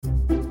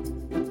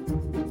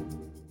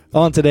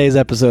On today's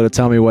episode of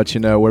Tell Me What You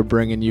Know, we're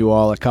bringing you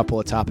all a couple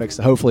of topics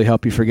to hopefully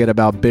help you forget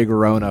about Big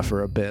Rona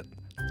for a bit.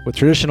 With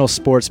traditional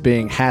sports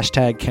being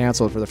hashtag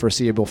canceled for the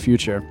foreseeable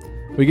future,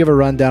 we give a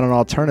rundown on an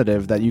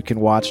alternative that you can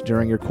watch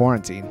during your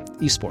quarantine,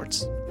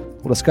 esports.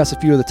 We'll discuss a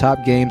few of the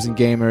top games and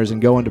gamers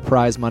and go into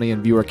prize money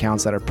and viewer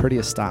counts that are pretty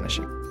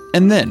astonishing.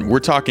 And then we're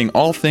talking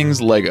all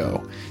things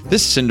Lego.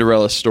 This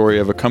Cinderella story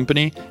of a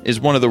company is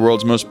one of the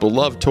world's most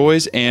beloved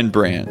toys and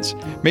brands.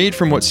 Made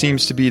from what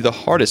seems to be the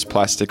hardest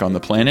plastic on the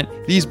planet,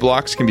 these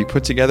blocks can be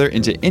put together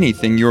into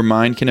anything your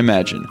mind can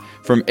imagine.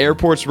 From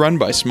airports run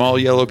by small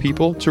yellow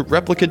people to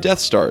replica Death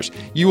Stars,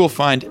 you will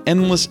find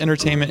endless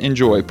entertainment and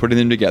joy putting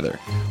them together.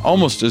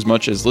 Almost as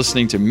much as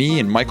listening to me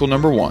and Michael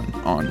Number One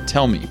on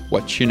Tell Me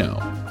What You Know.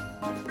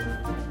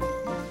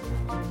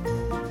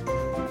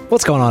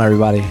 What's going on,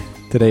 everybody?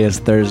 Today is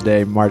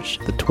Thursday, March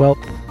the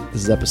 12th.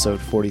 This is episode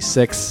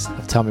 46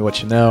 of Tell Me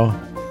What You Know.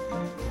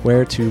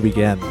 Where to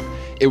begin?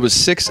 It was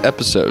 6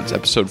 episodes,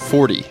 episode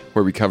 40,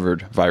 where we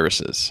covered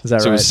viruses. Is that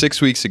so right? It was 6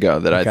 weeks ago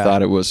that I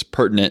thought it was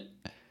pertinent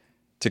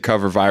to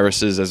cover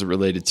viruses as it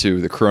related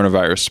to the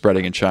coronavirus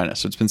spreading in China.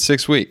 So it's been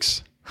 6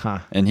 weeks. Huh.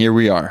 And here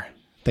we are.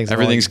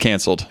 Everything's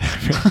canceled.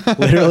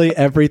 Literally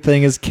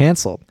everything is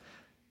canceled.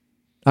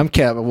 Well,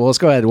 let's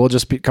go ahead. We'll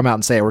just come out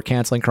and say it. We're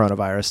canceling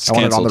coronavirus. I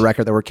want it on the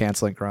record that we're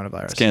canceling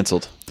coronavirus. It's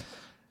canceled.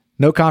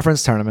 No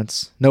conference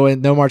tournaments. No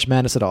March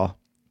Madness at all.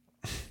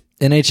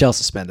 NHL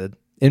suspended.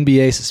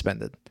 NBA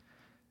suspended.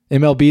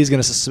 MLB is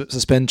going to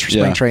suspend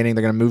spring training.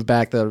 They're going to move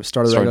back the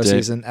start of the regular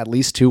season at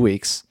least 2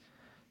 weeks.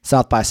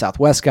 South by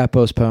Southwest got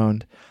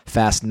postponed.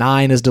 Fast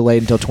 9 is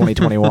delayed until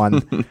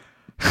 2021.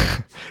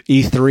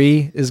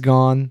 E3 is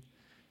gone.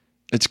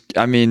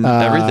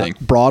 Everything.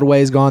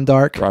 Broadway's gone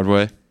dark.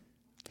 Broadway.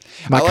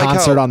 My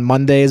concert on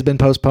Monday has been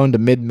postponed to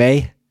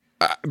mid-May.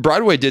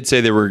 Broadway did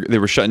say they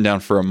were shutting down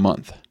for a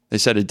month. They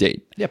set a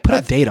date. Yeah, put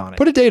a date on it.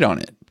 Put a date on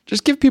it.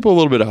 Just give people a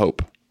little bit of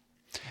hope.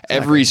 Exactly.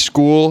 Every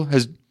school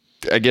has,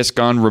 I guess,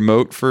 gone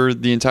remote for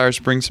the entire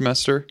spring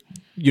semester.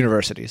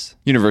 Universities,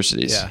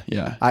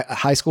 yeah.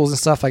 High schools and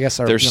stuff, I guess,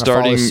 are they're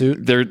starting.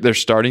 Suit. They're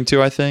starting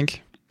to, I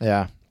think.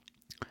 Yeah,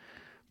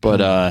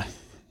 but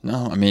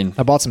no, I mean,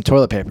 I bought some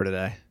toilet paper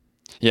today.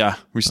 Yeah,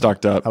 we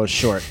stocked up. I was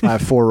short. I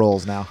have 4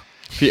 rolls now.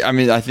 I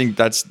mean, I think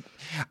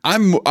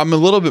I'm a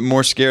little bit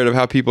more scared of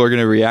how people are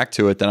going to react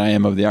to it than I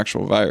am of the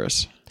actual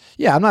virus.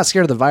 Yeah, I'm not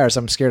scared of the virus.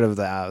 I'm scared of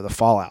the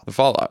fallout. The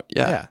fallout,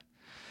 yeah.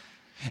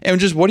 And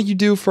just what do you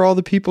do for all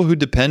the people who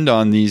depend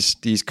on these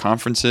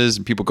conferences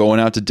and people going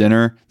out to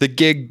dinner? The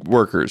gig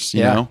workers,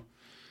 you know?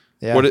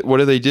 Yeah. What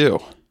do they do?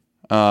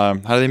 How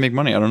do they make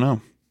money? I don't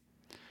know.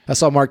 I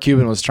saw Mark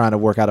Cuban was trying to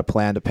work out a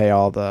plan to pay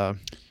all the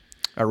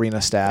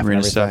arena staff.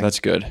 Arena staff, that's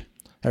good.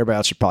 Everybody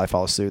else should probably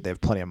follow suit. They have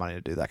plenty of money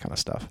to do that kind of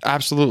stuff.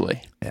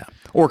 Absolutely. Yeah.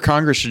 Or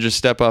Congress should just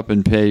step up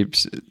and pay.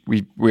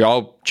 We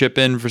all chip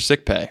in for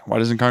sick pay. Why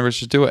doesn't Congress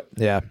just do it?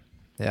 Yeah.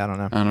 I don't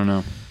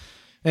know.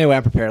 Anyway,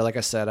 I'm prepared. Like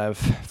I said, I have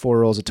 4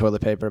 rolls of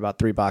toilet paper, about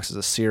 3 boxes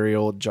of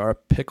cereal, a jar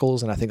of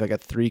pickles, and I think like a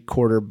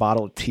 3/4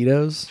 bottle of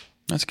Tito's.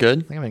 That's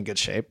good. I think I'm in good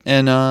shape.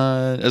 And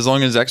as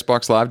long as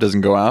Xbox Live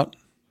doesn't go out,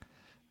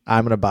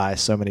 I'm going to buy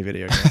so many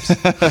video games.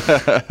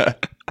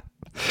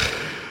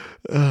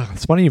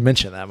 It's funny you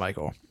mention that,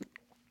 Michael.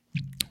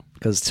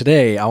 Because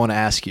today I want to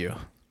ask you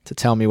to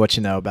tell me what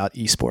you know about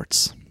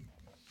esports.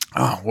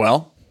 Oh,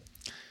 well,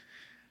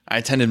 I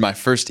attended my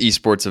first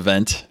esports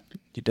event.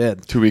 You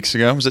did. 2 weeks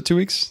ago. Was it 2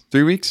 weeks?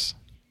 3 weeks?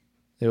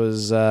 It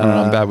was... I don't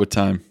know. I'm bad with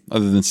time.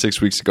 Other than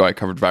 6 weeks ago, I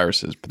covered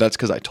viruses. But that's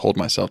because I told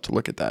myself to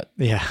look at that.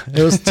 Yeah.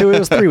 It was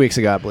 3 weeks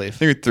ago, I believe. I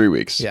think it was 3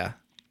 weeks. Yeah.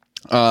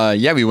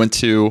 We went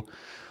to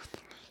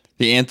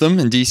the Anthem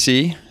in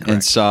D.C.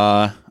 and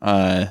saw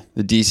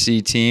the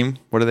D.C. team.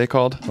 What are they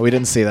called? We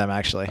didn't see them,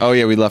 actually. Oh,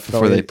 yeah. We left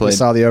before they played. We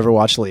saw the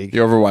Overwatch League. The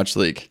Overwatch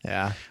League.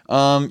 Yeah.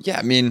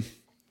 I mean,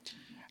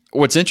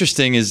 what's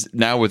interesting is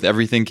now with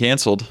everything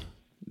canceled,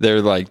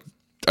 they're like,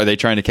 are they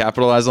trying to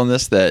capitalize on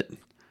this? That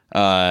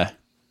they're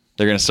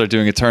going to start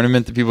doing a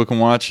tournament that people can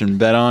watch and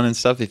bet on and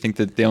stuff. They think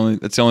that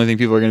that's the only thing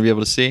people are going to be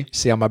able to see.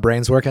 See how my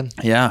brain's working?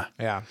 Yeah.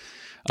 Yeah.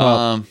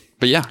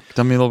 But yeah,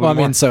 tell me a little bit more. I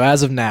mean, so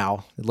as of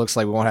now, it looks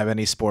like we won't have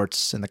any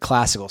sports in the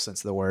classical sense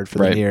of the word for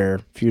the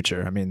near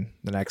future. I mean,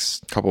 the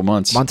next couple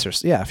months.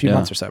 A few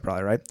months or so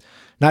probably, right?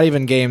 Not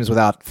even games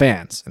without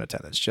fans in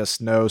attendance,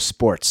 just no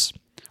sports.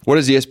 What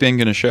is ESPN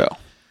going to show?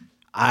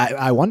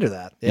 I wonder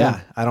that. Yeah.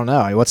 I don't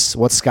know. What's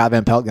Scott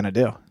Van Pelt going to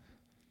do?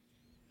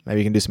 Maybe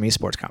he can do some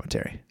esports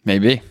commentary.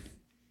 Maybe.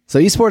 So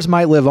esports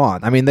might live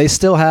on. I mean, they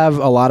still have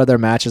a lot of their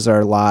matches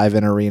are live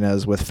in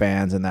arenas with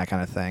fans and that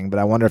kind of thing. But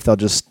I wonder if they'll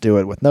just do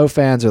it with no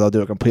fans or they'll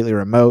do it completely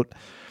remote.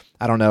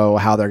 I don't know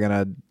how they're going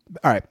to.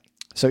 All right.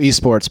 So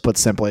esports, put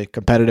simply,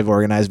 competitive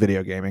organized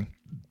video gaming,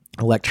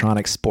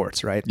 electronic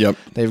sports, right? Yep.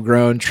 They've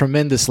grown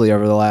tremendously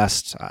over the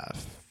last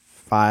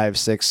 5,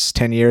 6,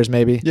 10 years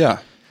maybe. Yeah.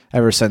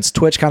 Ever since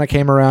Twitch kind of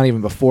came around,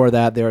 even before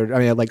that,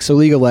 so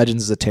League of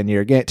Legends is a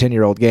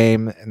 10-year-old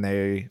game, and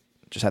they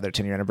just had their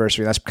 10-year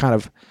anniversary. That's kind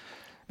of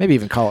maybe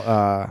even call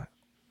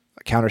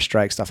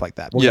Counter-Strike, stuff like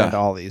that. We'll get into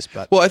all these,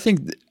 but well, I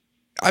think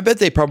I bet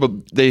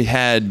they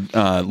had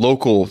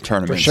local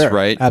tournaments, sure.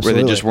 right?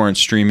 Absolutely. Where they just weren't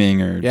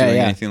streaming or doing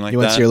anything like that. You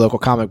went to your local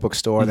comic book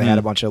store. They had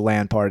a bunch of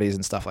LAN parties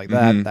and stuff like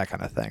that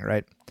kind of thing,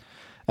 right?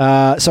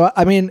 So,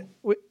 I mean,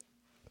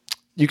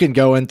 you can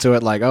go into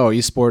it like, oh,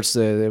 esports,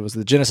 it was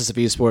the genesis of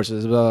esports,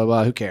 blah, blah,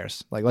 blah. Who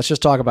cares? Like, let's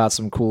just talk about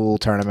some cool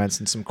tournaments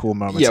and some cool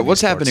moments. Yeah, what's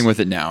happening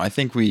with it now? I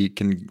think we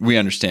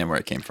understand where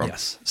it came from.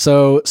 Yes.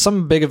 So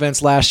some big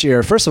events last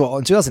year. First of all,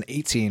 in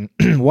 2018,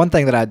 one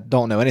thing that I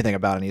don't know anything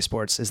about in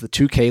esports is the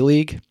 2K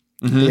League,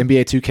 the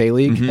NBA 2K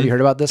League. Have you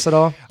heard about this at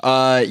all?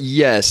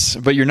 Yes,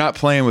 but you're not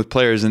playing with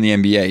players in the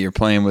NBA. You're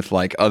playing with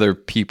like other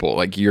people.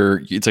 Like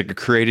it's like a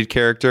created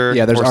character.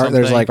 Yeah,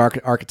 there's like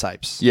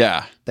archetypes.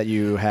 Yeah, that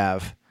you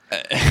have.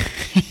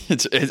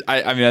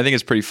 I mean, I think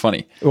it's pretty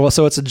funny. Well,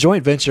 so it's a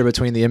joint venture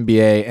between the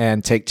NBA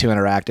and Take-Two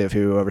Interactive,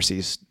 who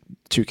oversees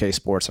 2K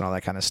Sports and all that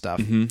kind of stuff.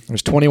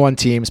 There's 21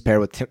 teams paired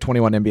with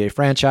 21 NBA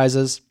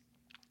franchises,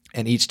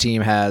 and each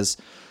team has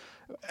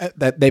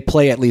that they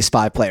play at least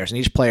 5 players, and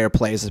each player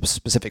plays a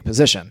specific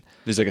position.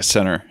 There's like a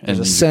center. There's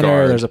a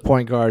center, there's a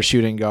point guard,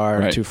 shooting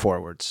guard, 2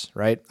 forwards,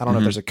 right? I don't know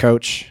if there's a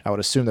coach. I would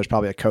assume there's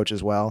probably a coach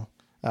as well.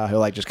 Who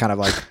like just kind of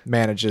like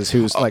manages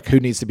who's like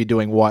who needs to be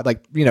doing what,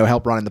 like, you know,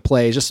 help running the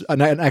plays, just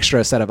an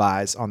extra set of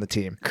eyes on the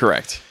team.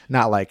 Correct.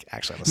 Not like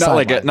actually on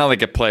the not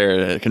like a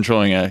player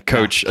controlling a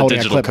coach, a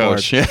digital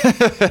coach. Yeah.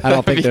 I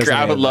don't think there's.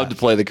 I would love to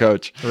play the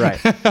coach. Right.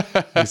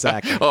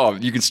 Exactly. Oh,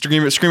 you can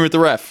scream at the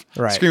ref.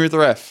 Right. Scream at the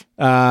ref.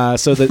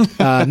 So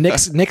the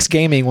Knicks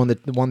Gaming won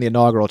the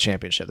inaugural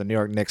championship, the New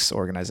York Knicks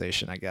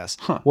organization, I guess.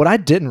 What I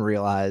didn't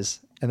realize,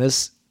 and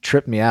this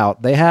tripped me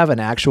out, they have an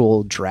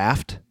actual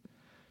draft.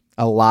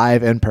 A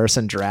live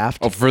in-person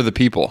draft for the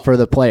people, for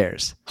the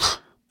players,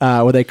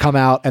 where they come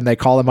out and they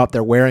call them up.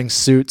 They're wearing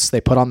suits. They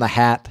put on the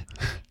hat.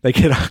 They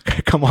can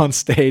come on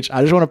stage.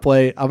 I just want to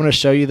play. I'm going to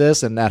show you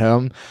this, and at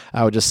home,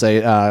 I would just say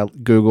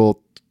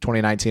Google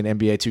 2019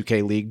 NBA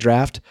 2K League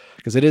draft,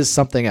 because it is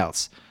something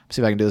else. Let's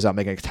see if I can do this without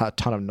making a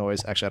ton of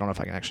noise. Actually, I don't know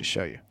if I can actually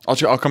show you.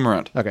 I'll come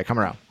around. Okay, come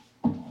around.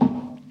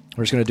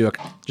 We're just going to do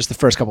just the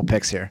first couple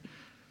picks here.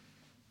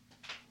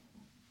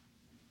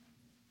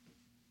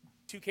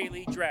 2K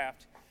League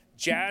draft.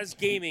 Jazz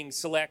Gaming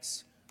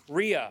selects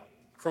Rhea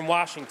from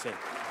Washington.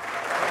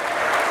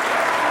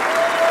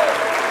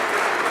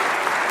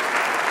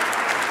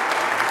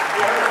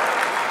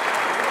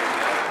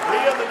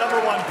 Rhea, the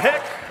number 1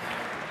 pick.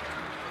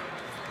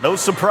 No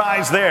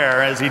surprise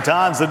there as he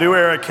dons the New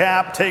Era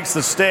cap, takes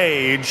the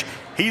stage.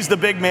 He's the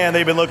big man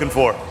they've been looking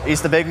for.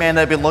 He's the big man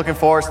they've been looking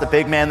for. It's the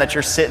big man that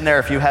you're sitting there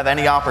if you have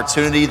any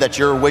opportunity that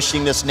you're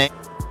wishing this name.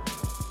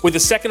 With the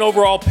 2nd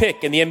overall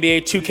pick in the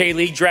NBA 2K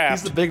League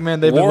draft, he's the big man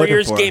they've been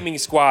Warriors looking for. Gaming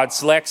Squad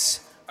selects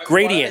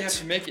Gradient. Why do they have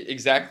to make it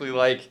exactly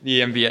like the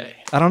NBA?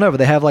 I don't know, but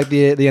they have like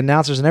the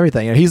announcers and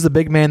everything. You know, he's the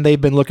big man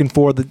they've been looking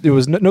for. There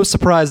was no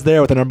surprise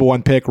there with the number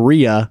 1 pick,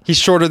 Rhea. He's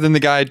shorter than the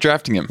guy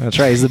drafting him. That's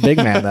right. He's the big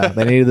man, though.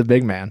 They needed the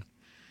big man.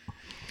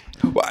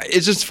 Well,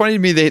 it's just funny to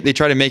me they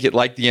try to make it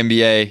like the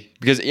NBA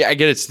because I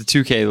get it's the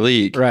 2K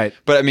League, right?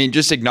 But I mean,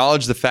 just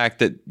acknowledge the fact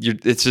that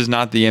this is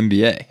not the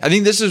NBA. I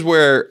think this is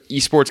where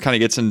esports kind of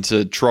gets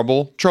into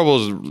trouble.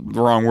 Trouble is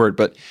the wrong word,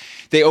 but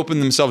they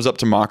open themselves up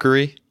to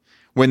mockery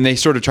when they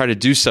sort of try to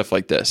do stuff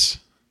like this.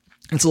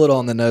 It's a little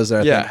on the nose there,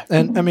 I think.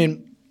 And I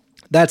mean,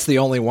 that's the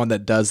only one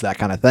that does that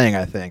kind of thing,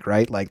 I think,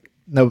 right? Like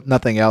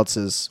nothing else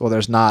is. Well,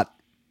 there's not.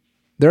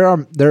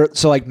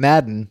 So like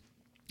Madden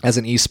as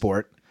an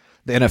esport.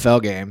 The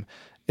NFL game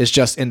is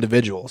just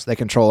individuals. They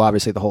control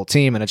obviously the whole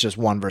team, and it's just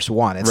 1 versus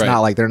 1. It's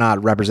not like they're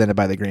not represented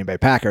by the Green Bay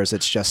Packers.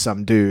 It's just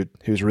some dude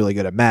who's really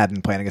good at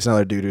Madden playing against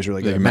another dude who's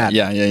really good at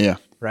Madden. Yeah.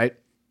 Right?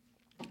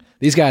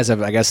 These guys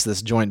have, I guess,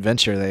 this joint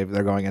venture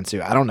they're going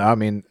into. I don't know. I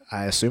mean,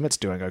 I assume it's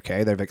doing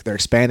okay. They're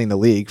expanding the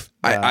league.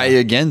 I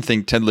again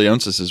think Ted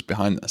Leonsis is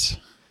behind this.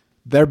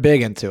 They're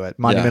big into it.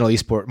 Monumental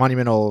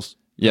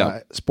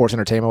Sports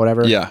Entertainment,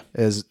 whatever. Yeah.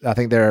 I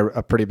think they're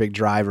a pretty big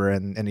driver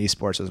in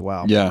esports as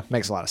well. Yeah.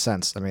 Makes a lot of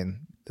sense. I mean,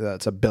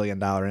 it's $1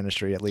 billion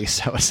industry at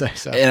least, I would say.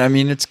 So. And I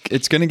mean,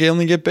 it's going to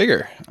only get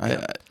bigger.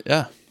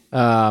 Yeah.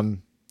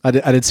 I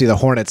did see the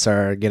Hornets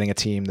are getting a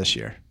team this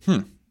year.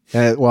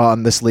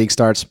 And this league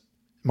starts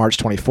March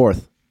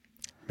 24th.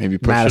 Maybe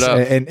push it up.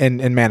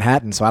 In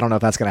Manhattan, so I don't know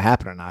if that's going to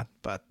happen or not.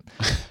 But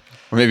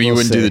or maybe you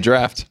wouldn't do the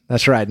draft.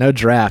 That's right. No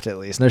draft, at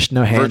least. No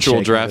handshake.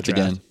 Virtual draft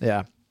again.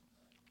 Yeah.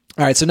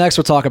 All right, so next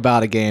we'll talk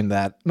about a game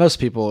that most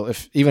people,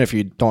 even if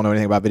you don't know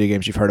anything about video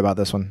games, you've heard about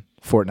this one,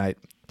 Fortnite.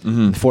 The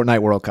Fortnite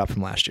World Cup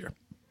from last year.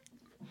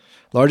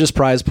 Largest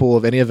prize pool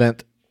of any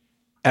event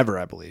ever,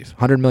 I believe.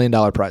 $100 million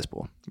prize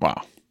pool.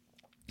 Wow.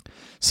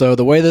 So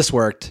the way this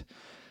worked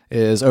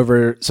is there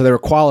were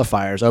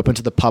qualifiers open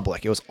to the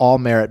public. It was all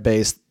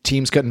merit-based.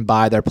 Teams couldn't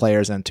buy their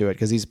players into it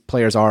because these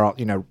players are,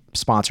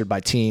 sponsored by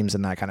teams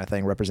and that kind of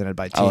thing, represented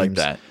by teams. I like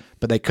that.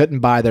 But they couldn't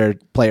buy their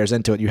players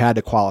into it. You had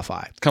to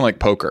qualify. It's kind of like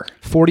poker.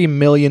 40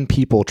 million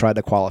people tried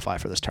to qualify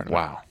for this tournament.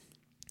 Wow.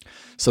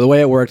 So the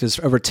way it worked is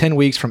over 10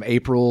 weeks from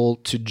April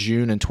to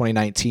June in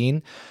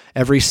 2019,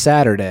 every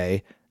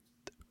Saturday,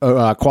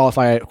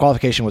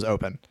 qualification was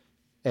open.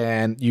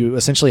 And you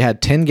essentially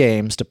had 10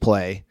 games to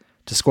play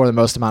to score the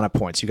most amount of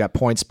points. You got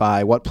points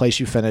by what place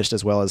you finished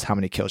as well as how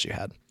many kills you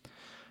had.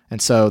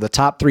 And so the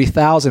top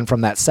 3,000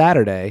 from that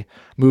Saturday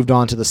moved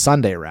on to the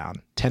Sunday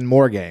round, 10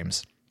 more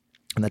games.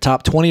 And the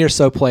top 20 or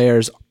so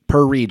players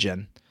per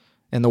region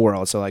in the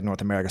world, so like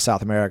North America,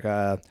 South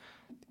America,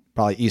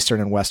 probably Eastern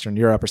and Western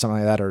Europe or something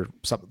like that, or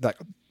something that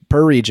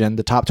per region,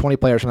 the top 20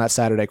 players from that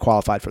Saturday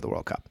qualified for the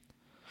World Cup.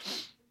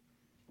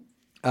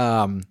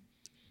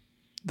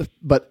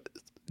 But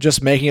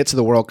just making it to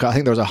the World Cup, I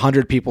think there was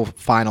 100 people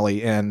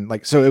finally in,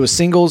 like, so it was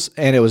singles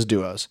and it was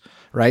duos,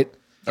 right?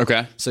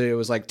 Okay. So it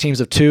was like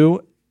teams of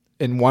two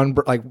in one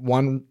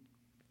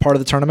part of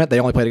the tournament. They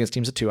only played against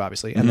teams of two,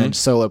 obviously, and then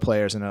solo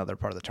players in another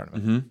part of the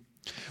tournament.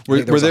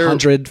 Were there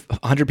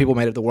 100 people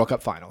made it to the World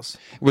Cup finals?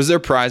 Was there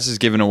prizes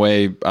given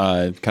away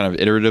kind of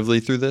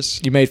iteratively through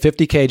this? You made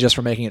 $50K just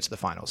for making it to the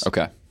finals.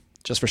 Okay.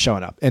 Just for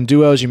showing up. In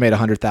duos, you made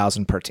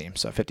 $100,000 per team,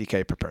 so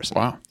 $50K per person.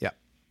 Wow. Yeah.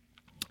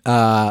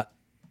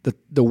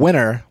 The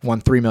winner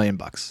won $3 million.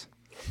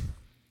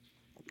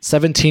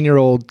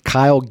 17-year-old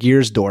Kyle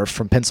Giersdorf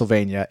from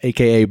Pennsylvania,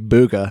 aka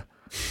Booga,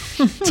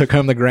 took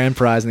home the grand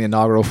prize in the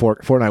inaugural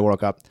Fortnite World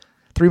Cup.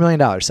 $3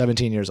 million,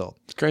 17 years old.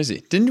 It's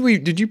crazy.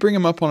 Did you bring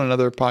him up on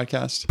another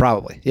podcast?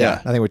 Probably. Yeah. Yeah.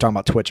 I think we were talking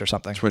about Twitch or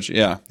something. Twitch,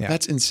 yeah.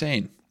 That's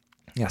insane.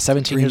 Yeah,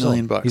 17 $3 years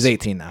million old. bucks. He's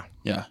 18 now.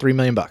 Yeah. $3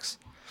 million.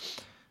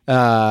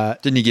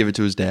 Didn't he give it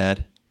to his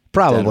dad?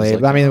 Probably. Dad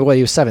was like, I mean, well,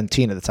 he was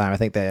 17 at the time. I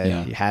think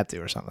he had to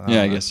or something.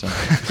 Yeah, I don't know.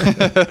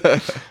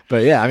 guess so.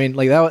 But yeah, I mean,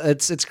 like that.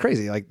 It's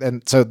crazy. Like,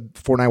 and so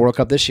Fortnite World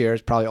Cup this year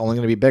is probably only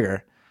going to be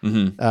bigger.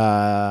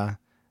 And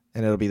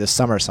it'll be this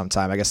summer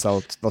sometime. I guess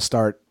they'll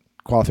start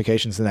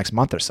qualifications the next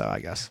month or so, I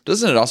guess.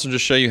 Doesn't it also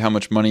just show you how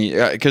much money?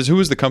 Because who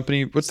was the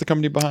company? What's the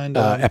company behind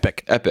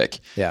Epic? Epic.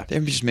 Yeah.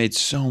 They've just made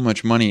so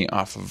much money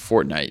off of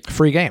Fortnite.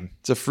 Free game.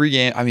 It's a free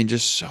game. I mean,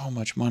 just so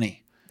much money.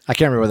 I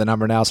can't remember the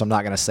number now, so I'm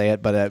not going to say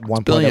it. But at one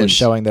point, billions. it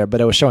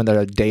was showing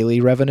their daily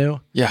revenue,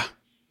 Yeah.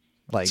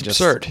 like It's just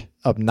absurd.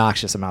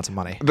 obnoxious amounts of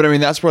money. But I mean,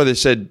 that's why they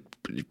said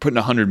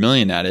putting $100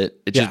 million at it.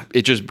 Yeah.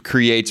 It just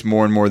creates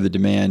more and more the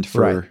demand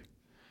for. Right. I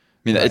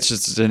mean, it's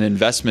just an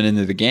investment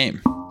into the game.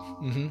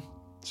 Mm-hmm.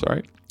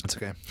 Sorry. That's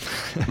okay.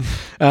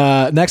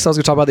 Next, I was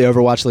going to talk about the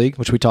Overwatch League,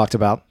 which we talked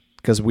about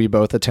because we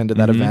both attended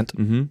that event.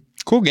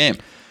 Cool game.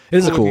 It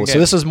is Cool cool. looking So game.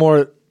 this is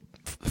more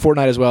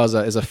Fortnite as well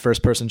as a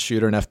first-person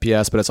shooter and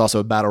FPS, but it's also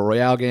a battle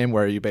royale game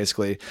where you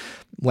basically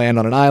land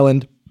on an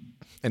island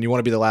and you want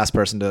to be the last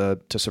person to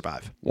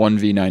survive.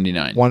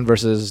 1v99. One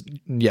versus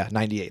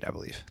 98, I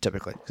believe,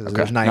 typically. Because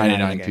there's 99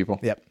 in the game. people.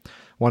 Yep.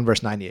 1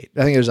 versus 98.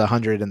 I think there's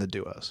 100 in the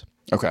duos,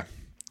 Okay.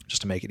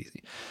 just to make it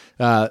easy.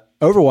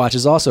 Overwatch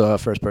is also a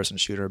first-person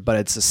shooter, but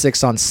it's a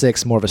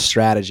 6-on-6, more of a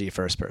strategy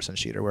first-person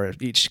shooter where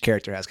each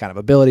character has kind of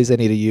abilities they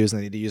need to use, and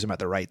they need to use them at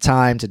the right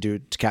time to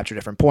capture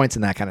different points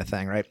and that kind of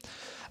thing, right?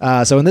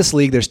 So in this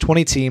league, there's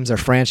 20 teams. They're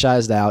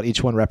franchised out.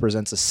 Each one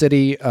represents a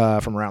city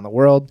from around the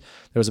world.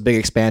 There was a big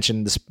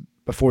expansion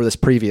before this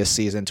previous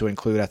season to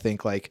include, I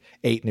think, like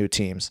 8 new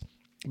teams.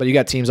 But you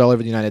got teams all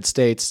over the United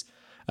States,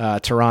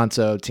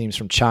 Toronto, teams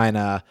from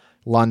China,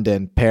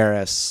 London,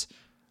 Paris,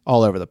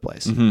 all over the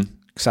place.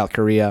 South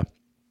Korea,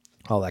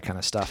 all that kind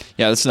of stuff.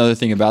 Yeah, that's another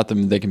thing about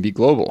them. They can be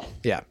global.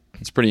 Yeah,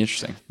 It's pretty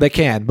interesting. they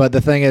can. But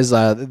the thing is,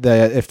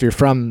 if you're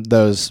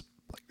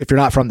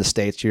not from the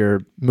States,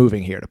 you're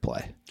moving here to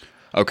play.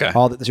 Okay.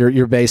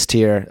 You're based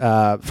here.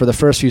 For the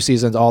first few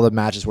seasons, all the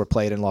matches were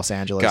played in Los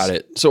Angeles. Got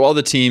it. So all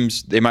the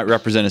teams, they might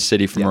represent a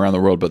city from around the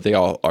world, but they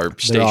all are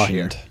stationed all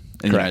here. in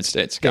the United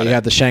States. Yeah, Got you it.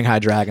 have the Shanghai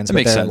Dragons, but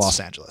makes they're in sense. Los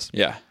Angeles.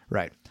 Yeah.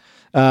 Right.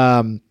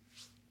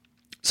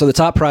 So the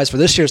top prize for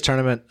this year's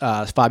tournament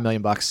is $5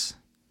 million,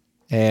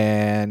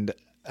 and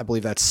I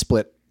believe that's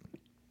split.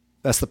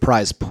 That's the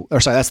prize,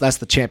 that's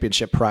the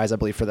championship prize, I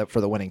believe, for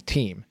the winning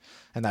team,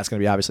 and that's going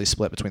to be obviously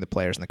split between the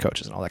players and the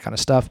coaches and all that kind of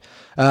stuff.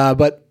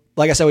 But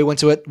like I said, we went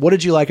to it. What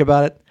did you like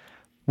about it?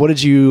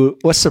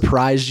 What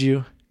surprised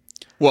you?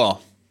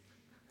 Well,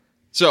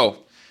 so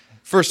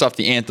first off,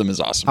 the anthem is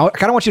awesome. I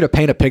kind of want you to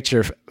paint a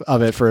picture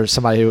of it for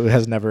somebody who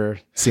has never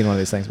seen one of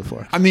these things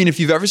before. I mean, if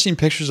you've ever seen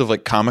pictures of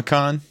like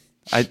Comic-Con,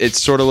 it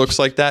sort of looks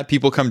like that.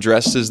 People come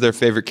dressed as their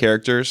favorite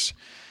characters,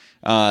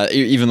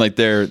 even like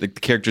the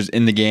characters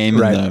in the game,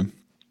 Right. and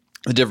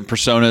the different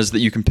personas that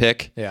you can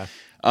pick. Yeah,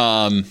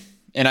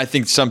 And I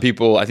think some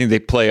people, they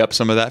play up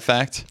some of that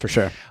fact. for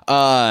sure.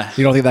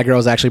 You don't think that girl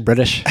is actually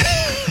British?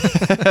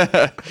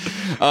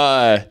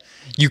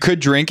 You could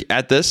drink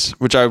at this,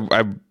 which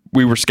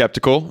we were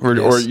skeptical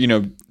or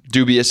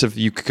dubious if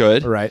you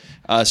could. Right.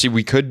 So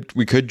we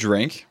could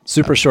drink.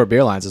 Super short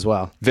beer lines as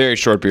well. Very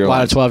short beer A lot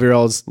lines. of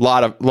 12-year-olds. A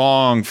lot of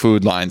long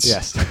food lines.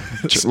 Yes.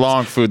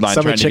 Long food lines.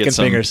 Some trying with to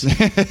chicken get some.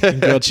 fingers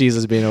and grilled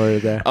cheeses being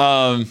ordered there.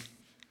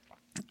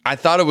 I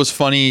thought it was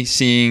funny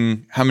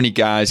seeing how many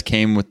guys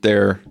came with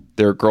their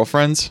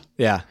girlfriends.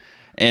 Yeah.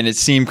 And it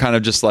seemed kind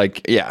of just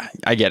like, yeah,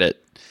 I get it.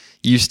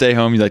 You stay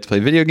home, you like to play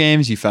video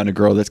games, you found a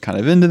girl that's kind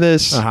of into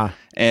this,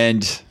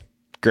 and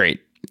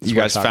great. You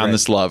guys worked out found great.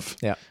 this love.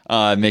 Yeah.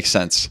 It makes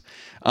sense.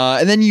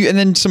 And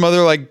then some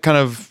other like kind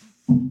of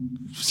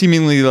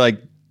seemingly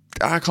like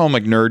I call them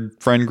like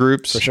nerd friend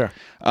groups. For sure.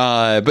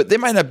 But they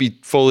might not be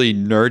fully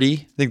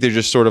nerdy. I think they're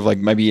just sort of like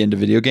maybe into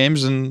video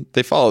games and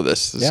they follow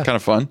this. This is kind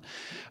of fun.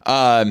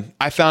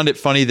 I found it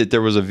funny that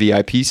there was a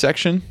VIP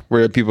section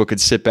where people could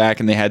sit back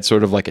and they had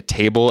sort of like a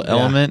table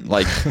element.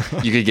 Like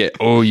you could get,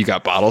 you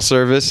got bottle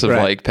service of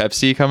like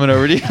Pepsi coming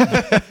over to you. Keep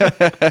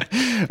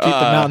the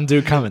Mountain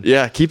Dew coming.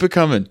 Yeah, keep it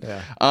coming.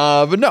 Yeah.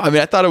 But no, I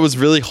mean, I thought it was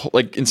really,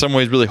 like in some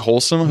ways, really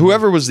wholesome.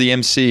 Whoever was the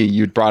MC,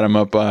 you brought him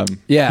up.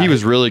 He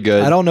was really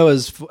good. I don't know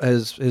his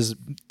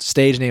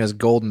stage name is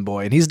Golden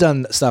Boy, and he's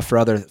done stuff for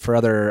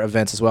other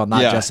events as well,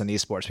 not just in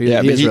esports. He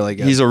is really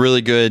good. He's a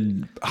really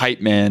good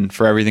hype man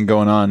for everything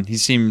going on.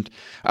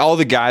 All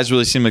the guys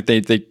really seemed like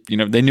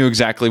they knew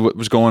exactly what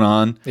was going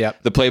on.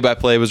 Yep. The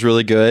play-by-play was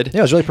really good. Yeah,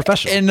 it was really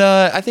professional. And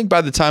I think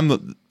by the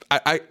time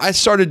I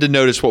started to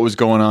notice what was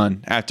going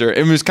on after,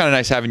 it was kind of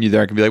nice having you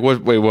there. I could be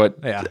like, wait, what?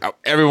 Yeah.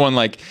 Everyone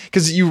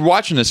because you're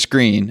watching a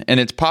screen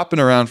and it's popping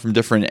around from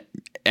different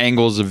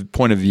angles of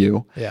point of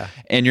view. Yeah.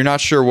 And you're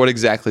not sure what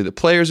exactly the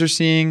players are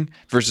seeing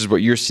versus what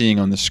you're seeing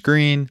on the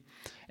screen.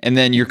 And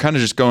then you're kind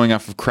of just going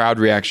off of crowd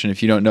reaction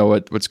if you don't know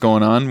what's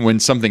going on. When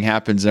something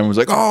happens, everyone's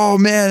like, "Oh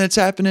man, it's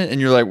happening," and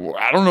you're like, well,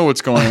 "I don't know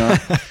what's going on."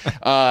 Kind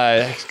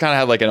of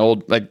had like an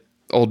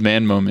old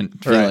man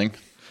moment feeling,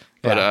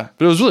 but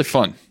it was really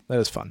fun. It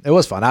was fun. It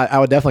was fun. I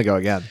would definitely go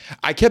again.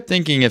 I kept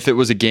thinking if it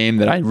was a game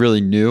that I really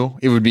knew,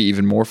 it would be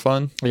even more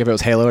fun. Like if it was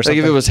Halo or something.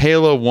 Like if it was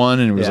Halo 1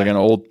 and it was like an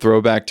old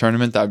throwback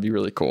tournament, that would be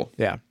really cool.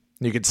 Yeah.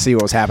 You could see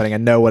what was happening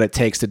and know what it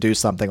takes to do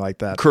something like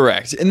that.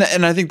 Correct. And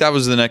I think that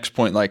was the next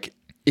point. Like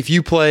if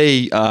you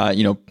play,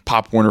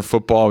 Pop Warner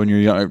football when you're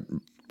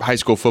young, high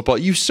school football,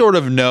 you sort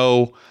of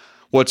know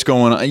what's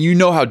going on. You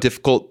know how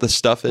difficult the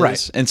stuff is.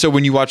 Right. And so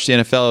when you watch the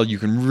NFL, you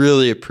can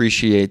really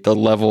appreciate the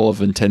level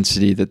of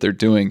intensity that they're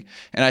doing.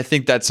 And I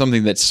think that's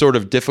something that's sort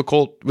of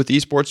difficult with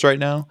esports right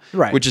now.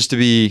 Right. Which is to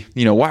be,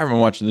 why am I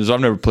watching this? I've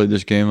never played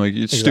this game. Like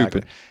it's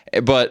stupid.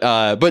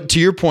 But to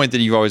your point that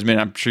you've always made,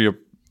 I'm sure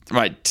I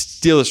might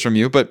steal this from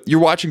you, but you're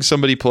watching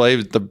somebody play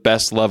at the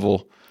best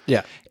level.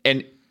 Yeah.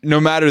 And no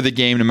matter the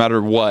game, no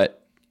matter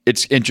what,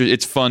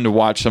 it's fun to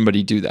watch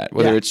somebody do that,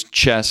 whether it's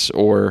chess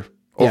or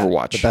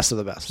Overwatch. The best of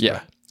the best. Yeah.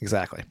 Right.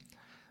 Exactly.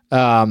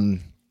 It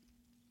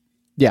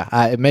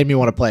made me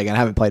want to play again. I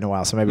haven't played in a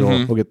while, so maybe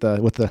we'll get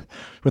with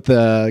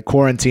the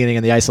quarantining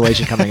and the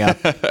isolation coming up.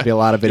 Be a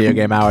lot of video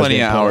game hours.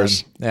 Plenty of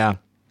hours. Yeah.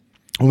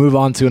 We'll move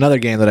on to another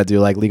game that I do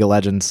like, League of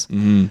Legends.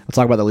 We'll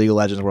talk about the League of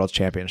Legends World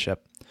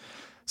Championship.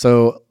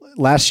 So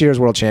last year's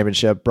World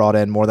Championship brought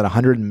in more than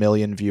 100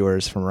 million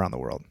viewers from around the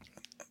world.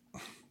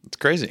 It's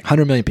crazy.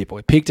 100 million people.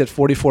 It peaked at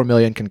 44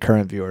 million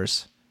concurrent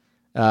viewers.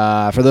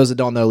 For those that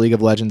don't know, League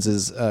of Legends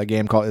is a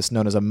game it's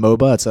known as a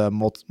MOBA. It's a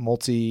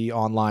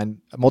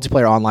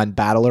multiplayer online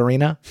battle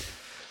arena.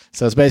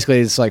 So it's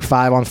like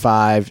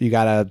 5-on-5. You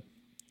gotta,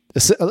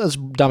 let's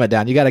dumb it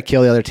down. You gotta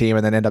kill the other team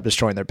and then end up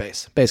destroying their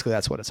base. Basically,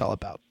 that's what it's all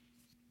about.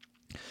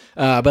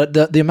 But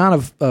the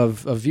amount of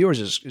viewers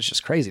is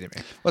just crazy to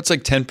me. Well, it's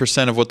like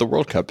 10% of what the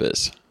World Cup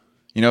is.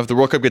 If the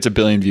World Cup gets 1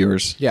 billion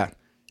viewers,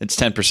 it's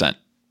 10%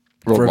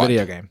 worldwide. For a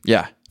video game.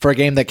 Yeah. For a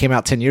game that came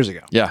out 10 years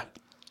ago. Yeah.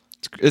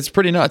 It's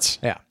pretty nuts.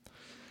 Yeah.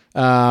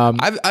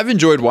 I've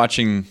enjoyed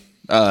watching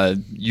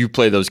you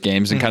play those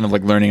games and kind of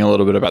like learning a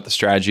little bit about the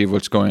strategy of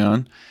what's going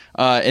on.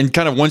 And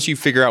kind of once you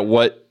figure out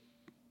what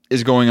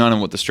is going on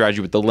and what the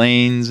strategy with the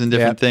lanes and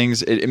different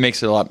things, it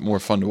makes it a lot more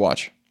fun to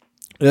watch.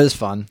 It is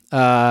fun.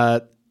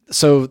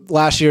 So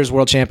last year's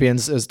world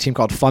champions is a team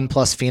called Fun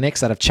Plus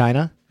Phoenix out of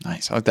China.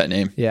 Nice. I like that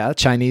name. Yeah, a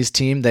Chinese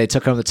team. They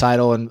took home the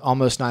title and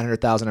almost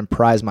 $900,000 in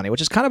prize money,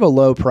 which is kind of a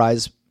low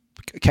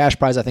cash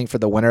prize, I think, for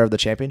the winner of the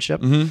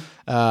championship.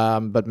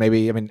 But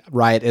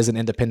Riot is an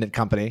independent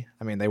company.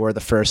 They were the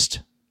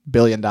first $1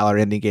 billion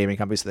indie gaming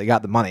company, so they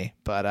got the money.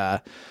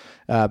 But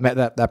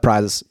that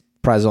prize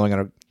is only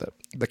going to,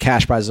 the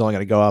cash prize is only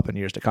going to go up in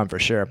years to come for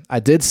sure. I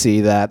did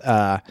see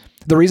that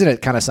the reason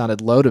it kind of sounded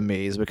low to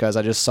me is because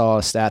I just saw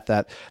a stat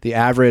that the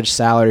average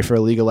salary for a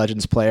League of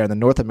Legends player in the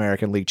North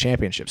American League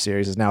Championship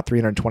Series is now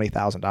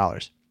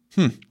 $320,000.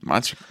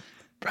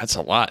 That's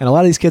a lot. And a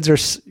lot of these kids are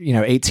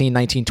 18,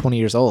 19, 20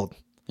 years old.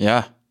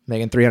 Yeah.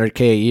 Making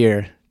 $300K a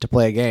year to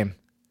play a game.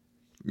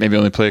 Maybe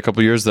only play a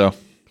couple years though.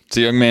 It's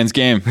a young man's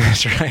game.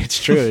 That's right.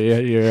 It's true.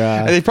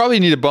 They probably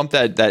need to bump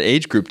that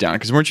age group down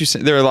because weren't you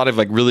saying there are a lot of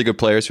like really good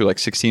players who are like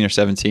 16 or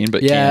 17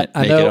 but can't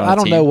make it on I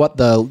don't team. know what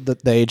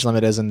the age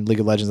limit is in League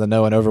of Legends. I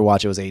know in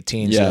Overwatch it was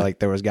 18. Yeah. So like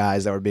there was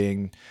guys that were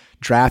being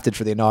drafted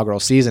for the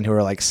inaugural season who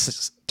were like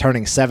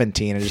turning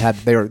 17 and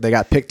just they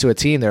got picked to a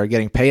team. They were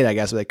getting paid, I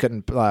guess, but they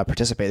couldn't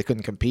participate. They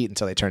couldn't compete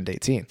until they turned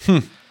 18,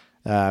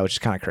 which is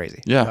kind of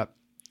crazy. Yeah.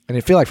 And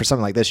I feel like for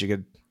something like this, you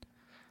could,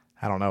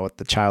 I don't know what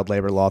the child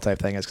labor law type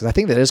thing is, because I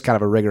think that is kind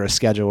of a rigorous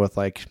schedule with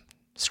like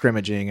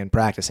scrimmaging and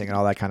practicing and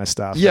all that kind of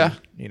stuff. Yeah.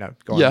 And,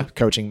 going to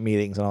coaching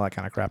meetings and all that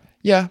kind of crap.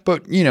 Yeah,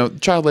 but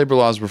child labor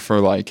laws were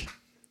for like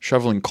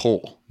shoveling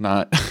coal,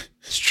 not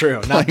it's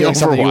true. Not doing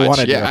something you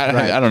want to do.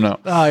 I don't know.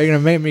 Oh, you're gonna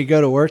make me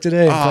go to work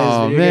today and play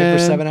this video game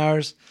for 7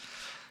 hours.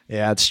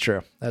 Yeah, that's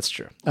true. That's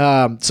true.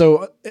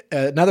 So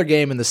another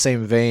game in the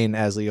same vein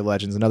as League of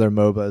Legends, another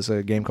MOBA, is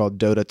a game called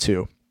Dota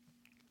 2.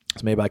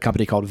 It's made by a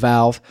company called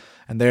Valve,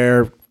 and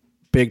their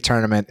big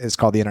tournament is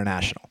called the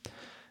International.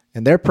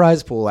 And their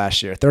prize pool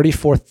last year,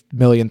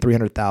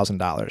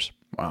 $34,300,000.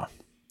 Wow.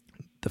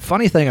 The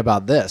funny thing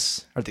about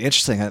this, or the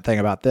interesting thing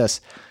about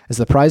this, is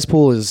the prize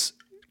pool is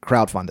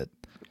crowdfunded.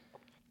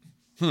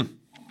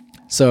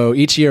 So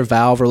each year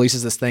Valve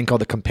releases this thing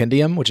called the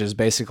Compendium, which is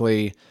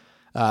basically,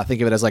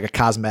 think of it as like a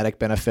cosmetic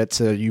benefit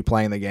to you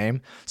playing the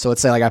game. So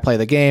let's say like I play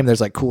the game,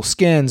 there's like cool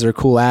skins or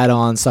cool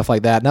add-ons, stuff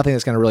like that. Nothing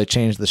that's going to really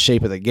change the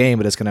shape of the game,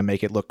 but it's going to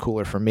make it look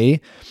cooler for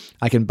me.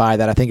 I can buy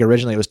that. I think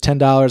originally it was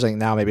 $10. I think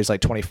now maybe it's like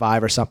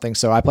 $25 or something.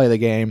 So I play the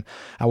game.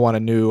 I want a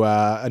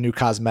new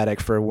cosmetic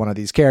for one of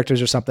these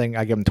characters or something.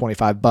 I give them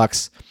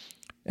 $25,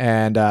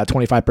 and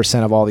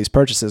 25% of all these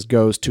purchases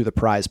goes to the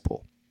prize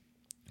pool.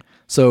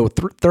 So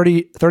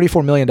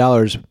 $34 million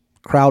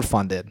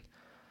crowdfunded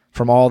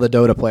from all the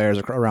Dota players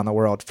around the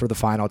world for the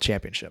final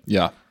championship.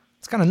 Yeah.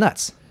 It's kind of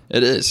nuts.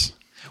 It is.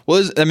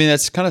 Well, I mean,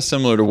 that's kind of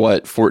similar to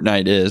what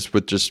Fortnite is,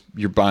 with just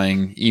you're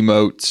buying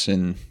emotes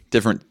and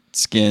different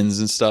skins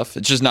and stuff.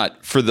 It's just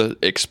not for the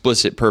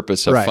explicit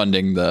purpose of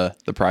funding the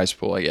prize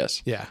pool, I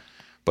guess. Yeah.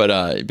 But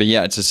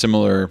yeah, it's a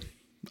similar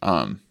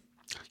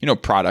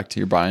product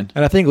you're buying.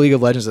 And I think League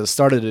of Legends has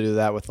started to do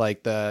that with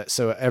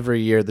so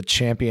every year the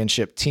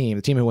championship team,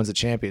 the team who wins the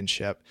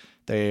championship,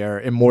 they are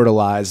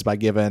immortalized by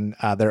giving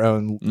their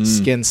own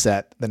skin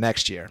set the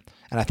next year.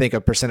 And I think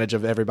a percentage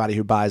of everybody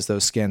who buys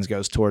those skins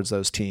goes towards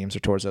those teams or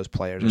towards those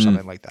players or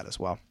something like that as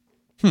well.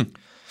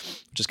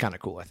 Which is kind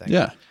of cool, I think.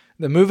 Yeah.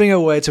 Then moving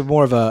away to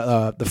more of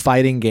the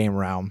fighting game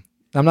realm.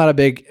 I'm not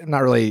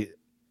really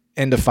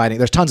into fighting.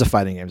 There's tons of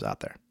fighting games out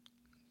there.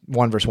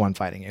 1v1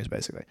 fighting games,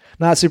 basically.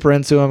 Not super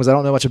into them because I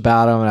don't know much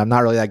about them and I'm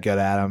not really that good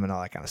at them and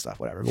all that kind of stuff,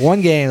 whatever. But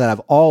one game that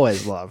I've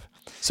always loved,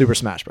 Super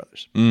Smash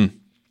Brothers.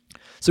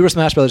 Super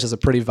Smash Brothers has a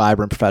pretty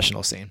vibrant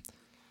professional scene.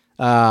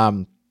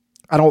 I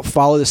don't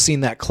follow the scene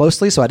that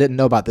closely, so I didn't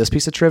know about this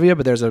piece of trivia,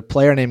 but there's a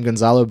player named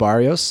Gonzalo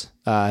Barrios.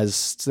 His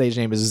stage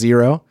name is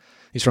Zero.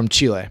 He's from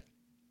Chile.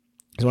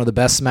 He's one of the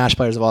best Smash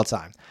players of all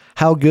time.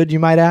 How good, you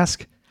might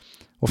ask?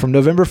 Well, from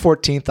November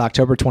 14th to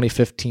October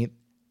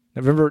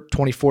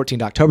 2014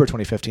 to October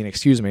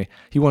 2015,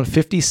 he won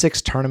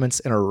 56 tournaments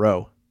in a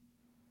row.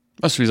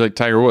 Must be like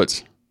Tiger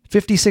Woods.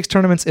 56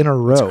 tournaments in a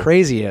row. That's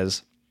crazy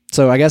is.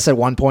 So I guess at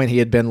one point he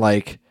had been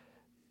like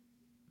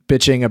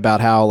bitching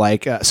about how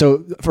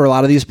so for a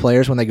lot of these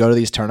players, when they go to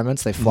these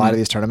tournaments, they fly to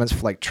these tournaments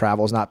for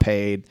travel's not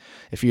paid.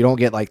 If you don't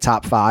get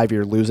top 5,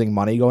 you're losing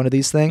money going to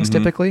these things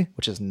typically,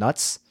 which is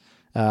nuts.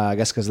 I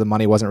guess because the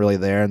money wasn't really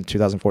there in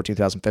 2014,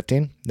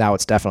 2015. Now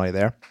it's definitely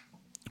there.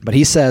 But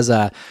he says,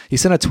 he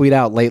sent a tweet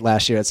out late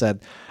last year that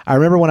said, I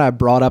remember when I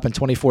brought up in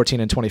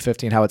 2014 and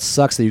 2015 how it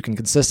sucks that you can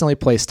consistently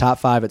place top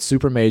 5 at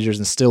super majors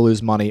and still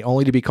lose money,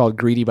 only to be called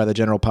greedy by the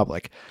general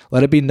public.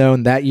 Let it be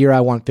known that year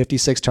I won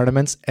 56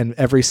 tournaments, and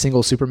every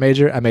single super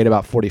major I made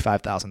about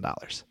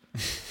 $45,000.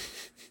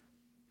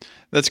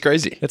 That's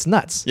crazy. It's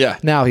nuts. Yeah.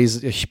 Now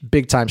he's a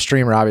big time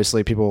streamer.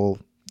 Obviously, people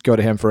go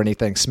to him for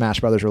anything Smash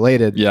Brothers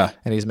related. Yeah.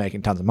 And he's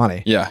making tons of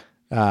money. Yeah.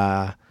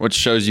 Which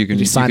shows you can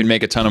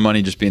make a ton of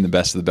money just being the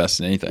best of the best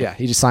in anything. Yeah,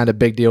 he just signed a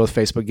big deal with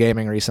Facebook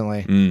Gaming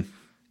recently.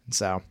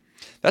 So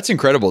that's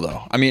incredible,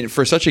 though. I mean,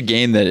 for such a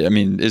game that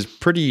is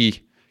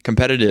pretty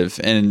competitive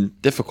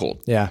and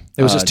difficult. Yeah,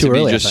 it was just too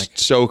early. Just I think.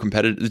 So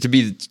competitive to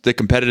be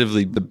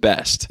competitively the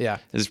best. Yeah,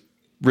 is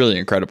really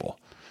incredible.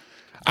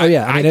 Oh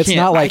yeah, I mean it's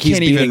not like he's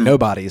beating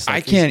nobodies.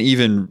 I can't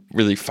even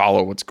really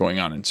follow what's going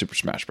on in Super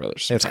Smash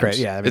Brothers. It's great.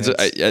 Yeah, I mean,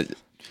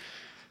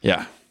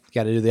 yeah.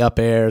 Got to do the up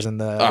airs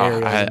and the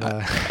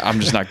I'm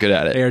just not good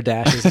at it. Air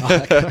dashes and all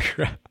that kind of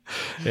crap.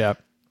 Yeah.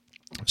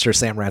 I'm sure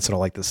Sam Ranson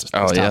will like this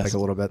topic a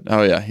little bit.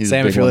 Oh, yeah.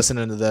 Sam, if you're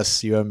listening to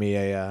this, you owe me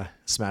a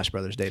Smash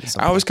Brothers date.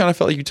 I always kind of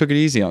felt like you took it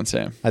easy on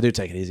Sam. I do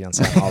take it easy on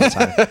Sam all the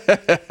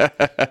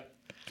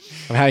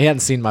time. He hadn't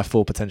seen my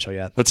full potential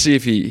yet. Let's see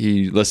if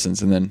he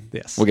listens, and then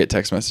we'll get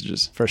text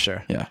messages. For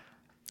sure. Yeah.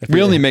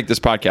 We only make this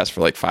podcast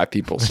for 5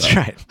 people. So.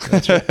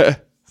 That's right.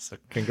 So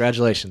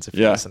congratulations if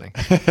you're listening.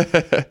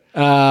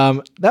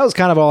 That was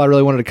kind of all I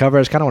really wanted to cover.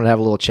 I just kind of wanted to have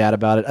a little chat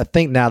about it. I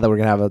think now that we're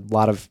going to have a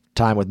lot of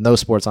time with no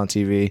sports on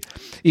TV,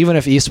 even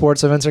if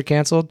esports events are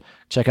canceled,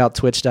 check out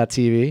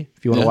twitch.tv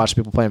if you want to watch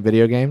people playing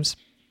video games.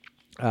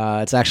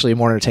 It's actually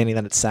more entertaining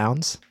than it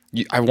sounds.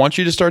 I want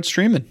you to start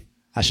streaming.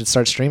 I should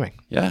start streaming.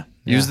 Yeah.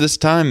 Use this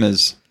time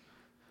as...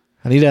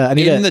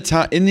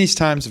 In these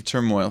times of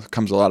turmoil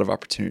comes a lot of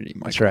opportunity,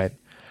 Mike. That's right.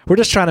 We're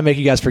just trying to make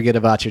you guys forget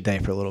about your day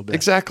for a little bit.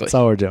 Exactly. That's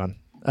all we're doing.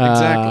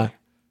 Exactly.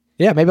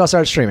 Yeah, maybe I'll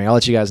start streaming. I'll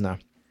let you guys know.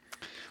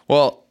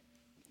 Well,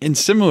 in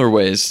similar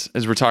ways,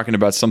 as we're talking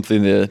about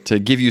something to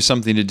give you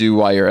something to do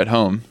while you're at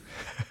home,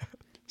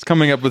 it's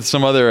coming up with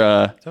some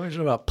other... Tell me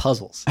about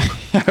puzzles.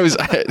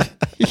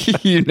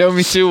 You know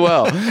me too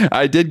well.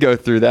 I did go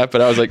through that,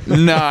 but I was like,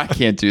 nah, I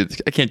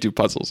can't do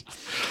puzzles.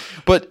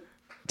 But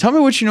tell me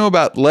what you know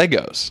about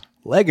Legos.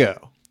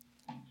 Lego.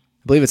 I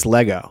believe it's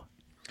Lego.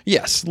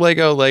 Yes,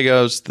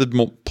 Legos,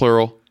 the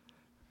plural.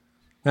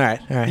 All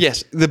right.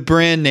 Yes, the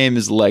brand name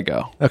is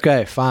Lego.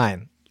 Okay,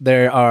 fine.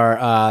 They're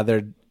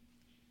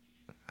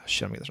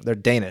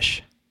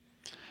Danish.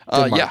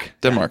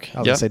 Denmark. I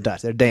was gonna say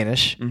Dutch. They're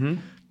Danish.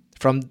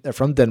 They're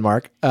from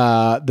Denmark.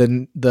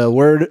 The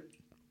word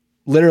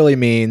literally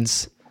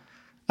means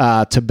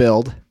to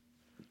build.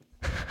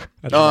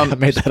 I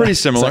made that pretty up.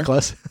 similar. Is that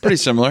close? Pretty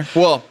similar.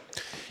 Well,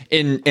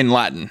 in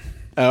Latin.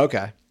 Oh,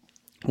 okay.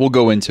 We'll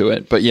go into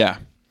it, but yeah.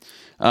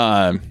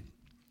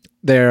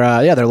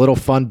 They're little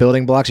fun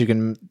building blocks. You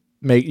can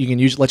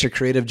let your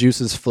creative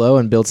juices flow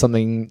and build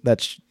something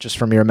that's just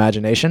from your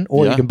imagination,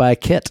 or you can buy a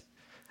kit.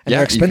 And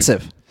they're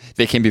expensive.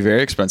 They can be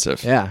very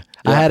expensive. Yeah.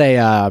 I had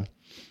a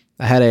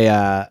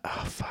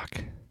oh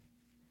fuck.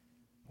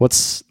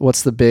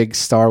 What's the big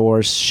Star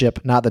Wars ship?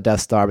 Not the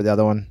Death Star, but the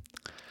other one.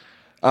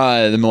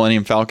 The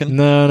Millennium Falcon?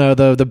 No,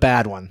 the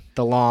bad one.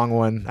 The long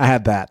one. I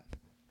had that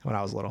when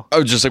I was little.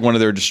 Oh, just like one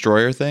of their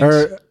destroyer things?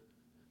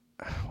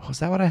 Was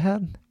that what I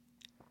had?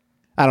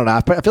 I don't know.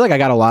 I feel like I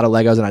got a lot of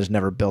Legos and I just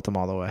never built them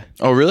all the way.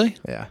 Oh, really?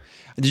 Yeah.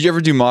 Did you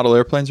ever do model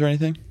airplanes or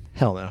anything?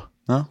 Hell no.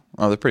 No?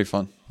 Oh, they're pretty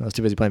fun. I was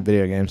too busy playing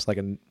video games, like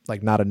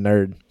not a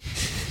nerd.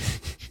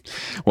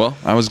 Well,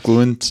 I was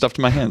gluing stuff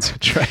to my hands.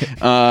 That's right.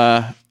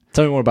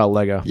 Tell me more about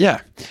Lego.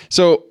 Yeah.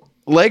 So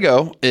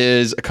Lego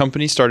is a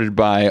company started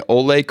by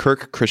Ole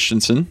Kirk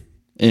Christensen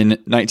in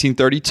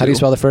 1932. How do you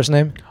spell the first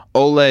name?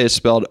 Ole is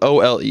spelled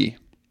O-L-E.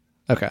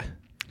 Okay.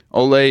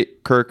 Ole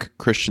Kirk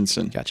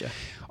Christensen. Gotcha.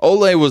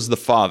 Ole was the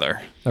father.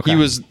 Okay.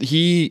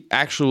 He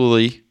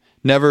actually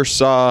never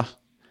saw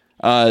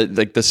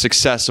like the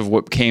success of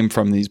what came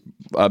from these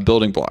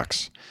building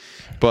blocks.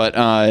 But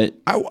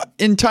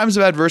in times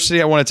of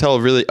adversity, I want to tell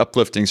a really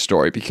uplifting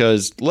story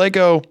because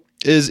Lego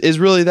is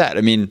really that.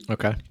 I mean,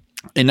 okay.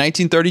 In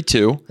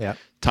 1932,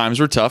 times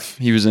were tough.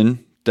 He was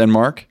in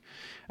Denmark.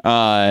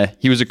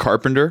 He was a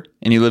carpenter,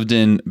 and he lived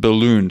in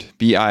Billund,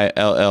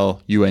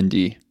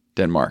 Billund,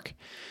 Denmark.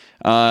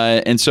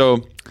 And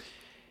so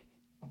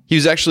he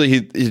was actually he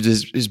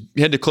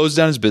had to close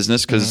down his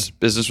business because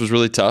business was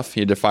really tough.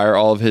 He had to fire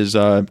all of his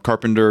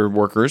carpenter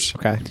workers.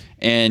 Okay.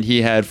 And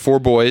he had 4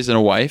 boys and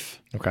a wife.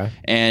 Okay.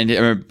 And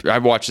I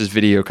watched this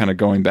video kind of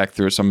going back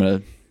through, so I'm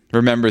going to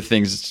remember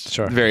things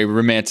very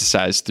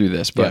romanticized through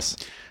this.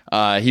 But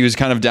he was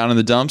kind of down in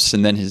the dumps,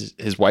 and then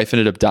his wife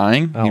ended up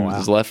dying. He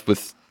was left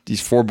with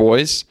these 4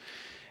 boys,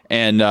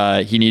 and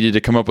he needed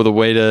to come up with a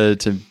way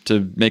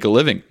to make a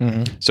living.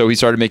 So he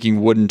started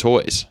making wooden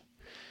toys.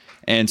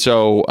 And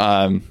so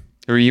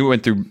he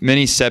went through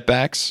many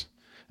setbacks.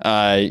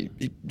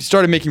 He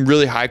started making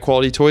really high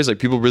quality toys. Like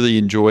people really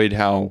enjoyed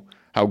how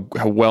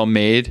well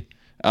made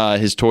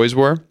his toys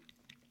were.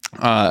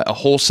 A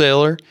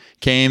wholesaler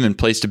came and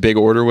placed a big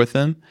order with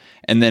him,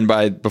 and then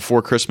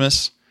before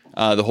Christmas,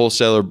 the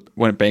wholesaler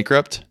went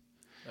bankrupt,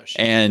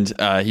 and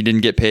he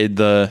didn't get paid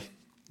the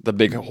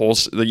big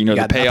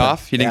the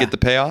payoff. He didn't get the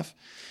payoff,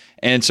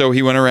 and so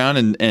he went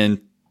around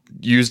and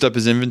used up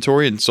his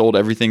inventory and sold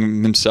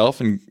everything himself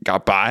and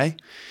got by.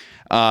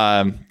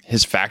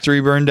 His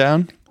factory burned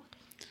down.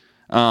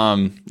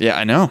 Yeah,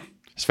 I know.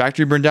 His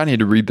factory burned down. He had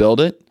to rebuild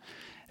it.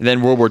 And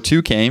then World War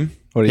II came.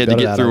 He had to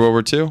get through World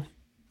War II.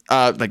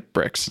 Like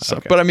bricks and stuff.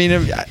 Okay. But I mean,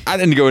 I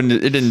didn't go into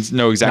it. Didn't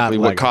know exactly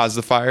what caused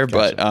the fire,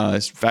 but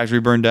his factory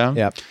burned down.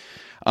 Yep.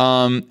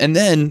 And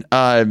then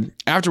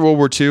after World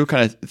War II,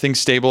 kind of things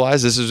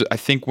stabilized. This is, I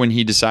think, when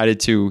he decided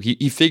to.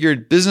 He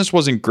figured business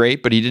wasn't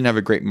great, but he didn't have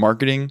a great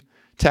marketing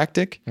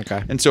tactic.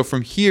 Okay. And so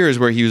from here is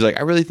where he was like,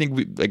 I really think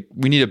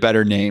we need a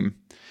better name.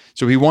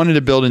 So he wanted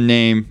to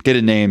get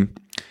a name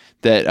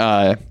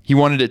that he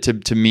wanted it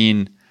to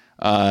mean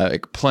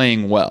like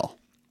playing well.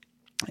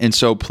 And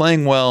so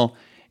playing well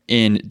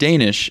in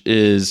Danish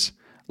is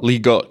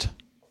Legot.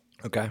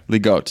 Okay.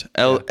 Legot.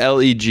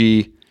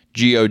 Legodt.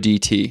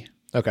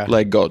 Okay.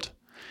 Legot.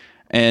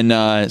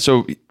 And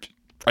so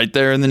right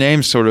there in the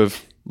name, sort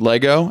of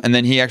Lego. And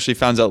then he actually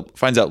finds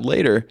out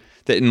later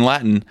that in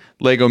Latin,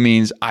 Lego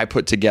means I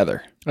put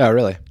together. Oh,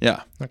 really?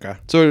 Yeah. Okay.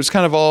 So it was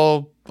kind of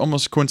all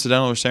almost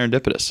coincidental or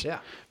serendipitous. Yeah.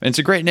 And it's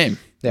a great name.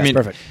 Yeah, it's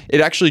perfect.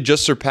 It actually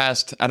just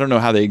surpassed, I don't know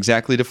how they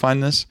exactly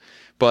define this,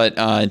 but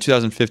in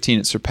 2015,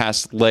 it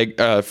surpassed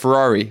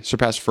Ferrari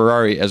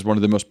as one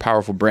of the most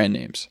powerful brand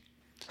names.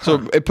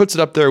 So it puts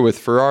it up there with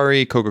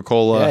Ferrari,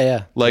 Coca-Cola.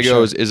 Yeah.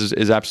 Lego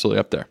is absolutely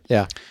up there.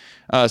 Yeah.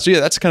 So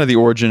that's kind of the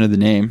origin of the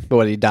name.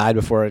 But he died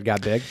before it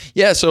got big?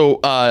 Yeah. So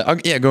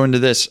go into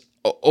this.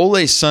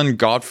 Ole's son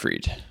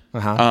Gottfried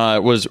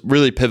was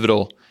really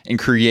pivotal in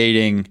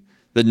creating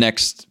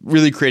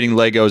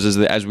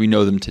Legos as we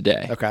know them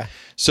today. Okay.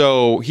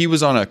 So he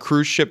was on a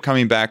cruise ship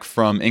coming back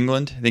from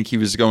England. I think he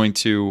was going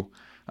to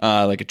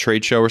like a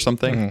trade show or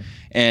something,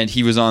 and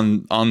he was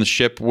on the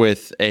ship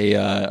with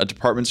a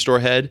department store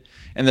head,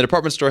 and the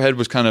department store head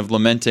was kind of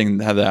lamenting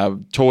how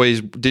the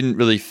toys didn't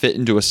really fit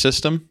into a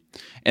system,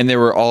 and they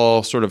were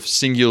all sort of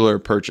singular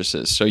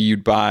purchases. So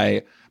you'd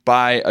buy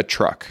a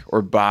truck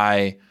or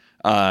buy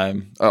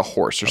a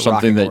horse or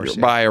something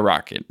buy a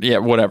rocket,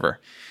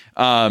 whatever.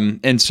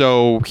 And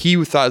so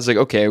he thought, it's like,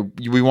 okay,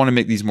 we want to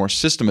make these more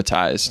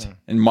systematized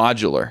and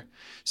modular.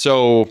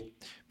 So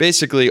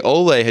basically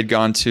Ole had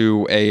gone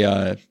to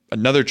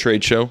another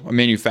trade show, a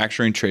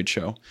manufacturing trade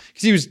show,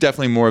 because he was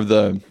definitely more of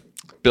the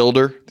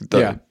builder.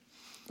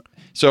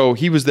 So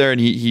he was there and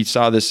he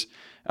saw this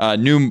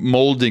new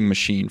molding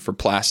machine for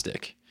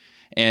plastic,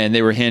 and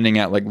they were handing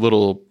out like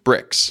little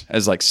bricks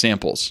as like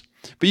samples.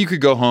 But you could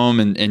go home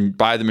and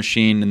buy the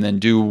machine and then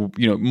do,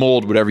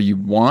 mold whatever you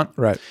want.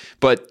 Right.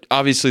 But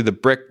obviously the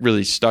brick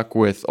really stuck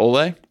with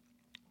Ole.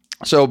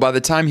 So by the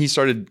time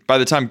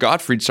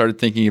Gottfried started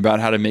thinking about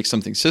how to make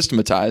something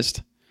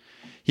systematized,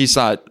 he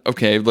thought,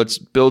 okay, let's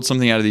build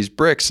something out of these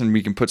bricks and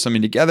we can put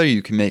something together.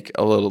 You can make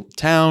a little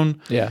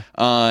town. Yeah.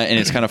 And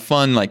it's kind of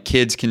fun. Like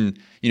kids can,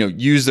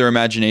 use their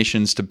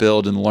imaginations to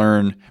build and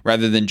learn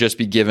rather than just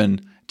be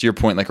given, to your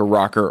point, like a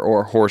rocker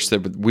or a horse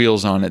that with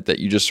wheels on it that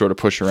you just sort of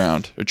push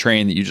around, a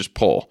train that you just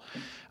pull.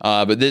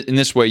 But in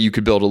this way, you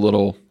could build a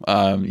little,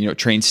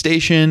 train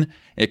station.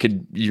 It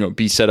could,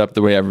 be set up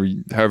the way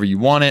however you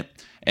want it.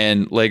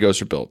 And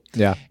Legos are built.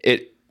 Yeah.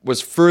 It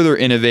was further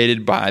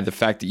innovated by the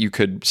fact that you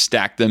could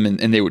stack them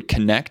and they would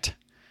connect.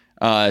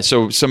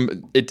 So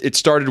it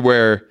started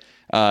where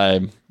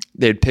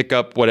they'd pick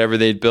up whatever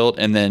they'd built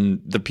and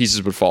then the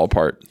pieces would fall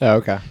apart. Oh,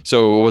 okay.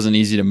 So it wasn't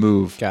easy to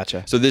move.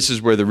 Gotcha. So this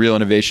is where the real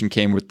innovation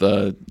came with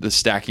the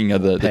stacking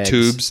of the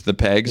tubes, the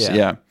pegs.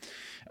 Yeah.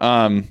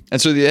 And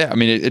so I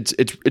mean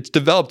it's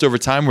developed over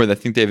time where I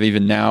think they've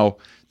even now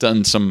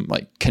done some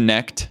like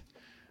connect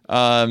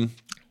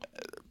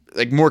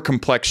like more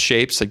complex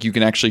shapes. Like you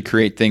can actually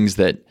create things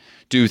that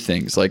do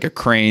things like a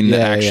crane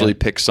that actually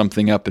picks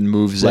something up and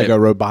moves Lego it.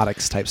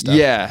 robotics type stuff.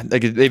 Yeah.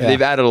 Like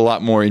they've added a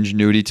lot more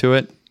ingenuity to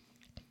it.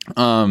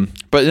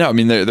 But no, I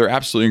mean, they're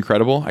absolutely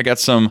incredible. I got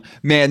some,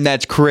 man,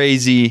 that's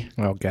crazy.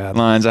 Oh God.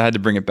 Lines. I had to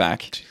bring it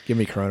back. Give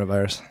me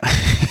coronavirus.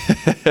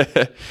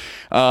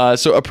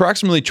 So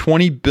approximately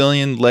 20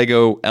 billion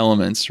Lego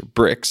elements or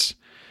bricks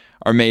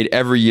are made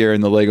every year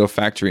in the Lego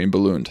factory in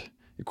Billund,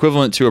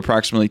 equivalent to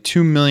approximately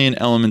 2 million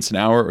elements an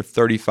hour or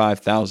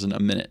 35,000 a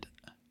minute.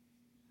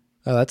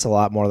 Oh, that's a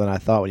lot more than I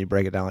thought when you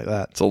break it down like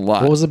that. It's a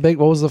lot. What was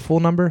the full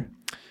number?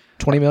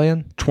 20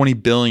 million? 20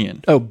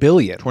 billion. Oh,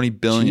 billion. 20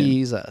 billion.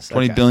 Jesus.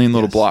 20 billion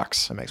little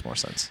blocks. That makes more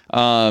sense.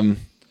 And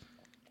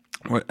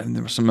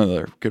there were some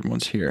other good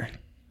ones here.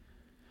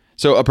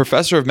 So a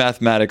professor of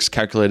mathematics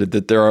calculated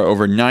that there are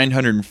over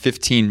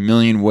 915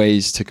 million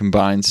ways to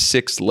combine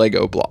 6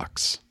 Lego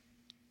blocks.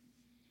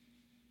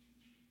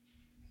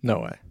 No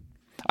way.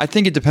 I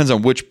think it depends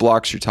on which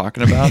blocks you're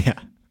talking about. Yeah.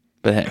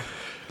 But hey.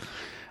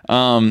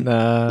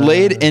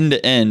 Laid end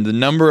to end, the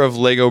number of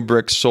Lego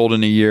bricks sold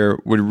in a year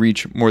would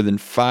reach more than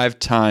 5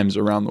 times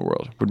around the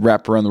world. Would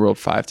wrap around the world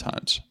 5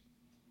 times.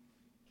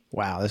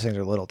 Wow, those things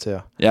are little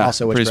too. Yeah.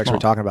 Also, which bricks small. we're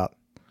talking about?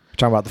 We're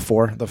talking about the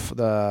 4,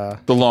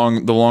 the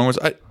long ones.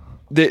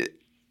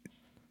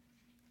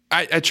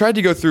 I tried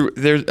to go through.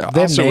 There's they have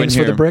also names in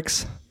here, for the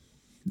bricks.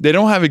 They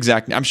don't have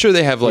exact. I'm sure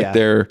they have like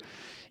their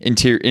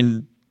interior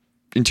names,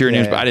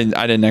 but I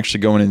didn't actually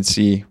go in and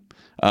see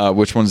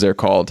which ones they're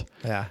called.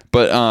 Yeah.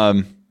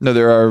 But no,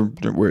 there are.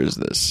 Where is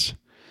this?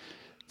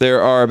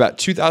 There are about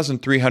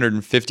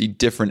 2,350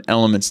 different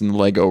elements in the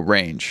Lego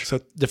range. So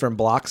different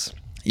blocks.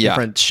 Yeah.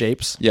 Different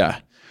shapes. Yeah.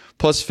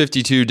 Plus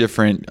 52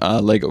 different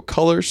Lego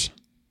colors.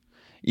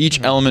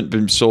 Each element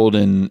been sold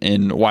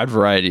in a wide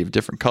variety of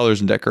different colors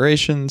and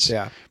decorations.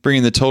 Yeah.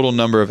 Bringing the total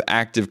number of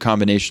active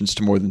combinations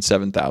to more than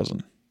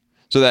 7,000.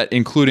 So that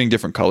including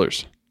different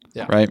colors.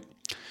 Yeah. Right.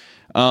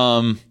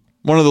 One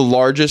of the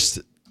largest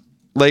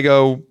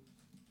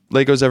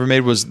Legos ever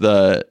made was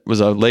a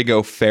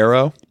Lego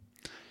Pharaoh.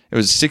 It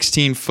was a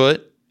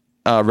 16-foot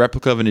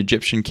replica of an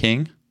Egyptian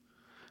king.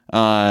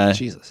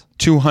 Jesus.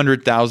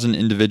 200,000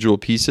 individual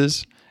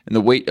pieces, and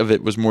the weight of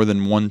it was more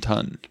than 1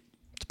 ton.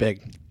 It's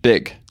big.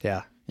 Big.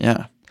 Yeah.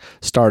 Yeah.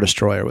 Star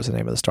Destroyer was the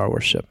name of the Star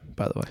Wars ship,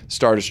 by the way.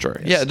 Star Destroyer.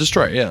 Yes. Yeah,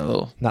 Destroyer. Yeah, a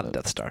little. Not a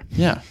Death Star.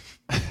 Yeah.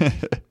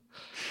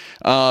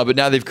 But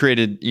now they've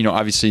created,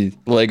 obviously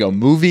the Lego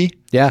Movie.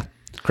 Yeah.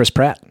 Chris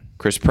Pratt.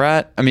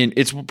 I mean,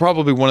 it's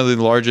probably one of the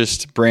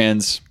largest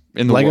brands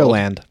in the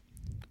world.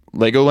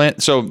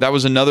 Legoland. So that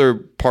was another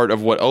part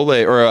of what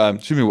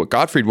what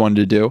Gottfried wanted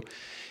to do.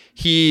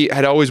 He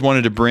had always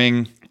wanted to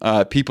bring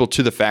people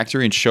to the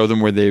factory and show them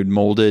where they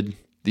molded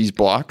these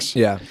blocks.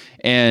 Yeah.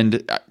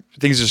 And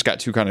things just got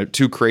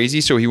too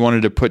crazy. So he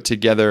wanted to put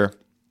together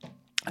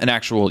an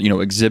actual,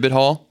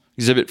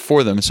 exhibit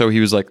for them. So he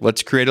was like,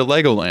 let's create a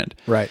Legoland.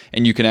 Right.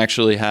 And you can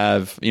actually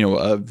have,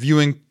 a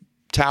viewing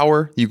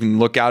tower. You can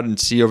look out and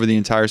see over the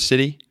entire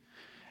city.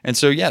 And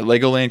so, yeah,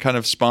 Legoland kind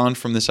of spawned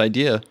from this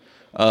idea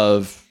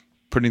of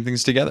putting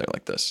things together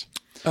like this.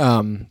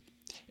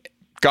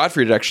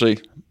 Gottfried actually,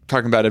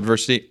 talking about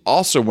adversity,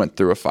 also went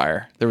through a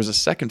fire. There was a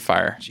second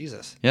fire.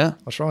 Jesus. Yeah.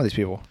 What's wrong with these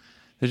people?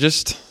 They're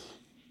just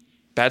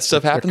bad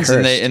stuff happens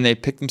cursed. and they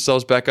pick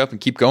themselves back up and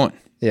keep going.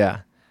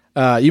 Yeah.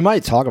 You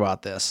might talk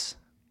about this,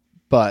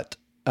 but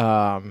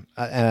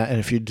and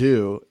if you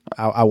do,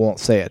 I won't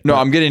say it. No,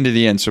 I'm getting to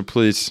the end, so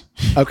please.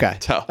 Okay.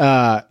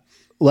 Tell.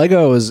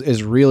 Lego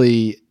is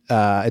really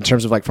in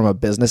terms of like from a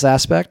business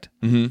aspect.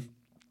 Mm-hmm.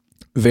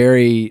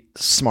 very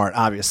smart,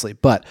 obviously,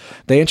 but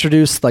they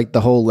introduced like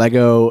the whole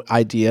Lego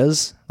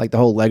ideas, like the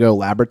whole Lego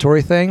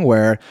laboratory thing,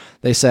 where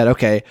they said,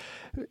 okay,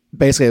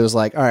 basically it was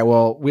like, all right,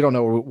 well, we don't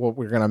know what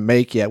we're going to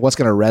make yet. What's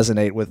going to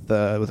resonate with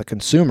the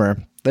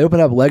consumer? They open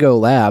up Lego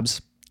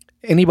Labs.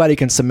 Anybody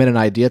can submit an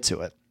idea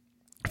to it.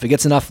 If it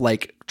gets enough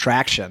like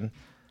traction,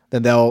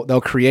 then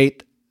they'll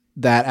create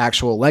that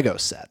actual Lego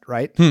set,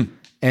 right?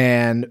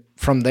 And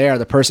from there,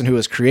 the person who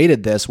has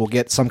created this will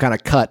get some kind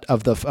of cut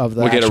of the.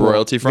 We'll get a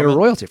royalty from it. Get a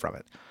royalty from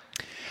it.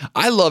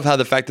 I love how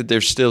the fact that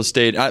they've still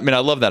stayed. I mean, I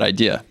love that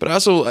idea, but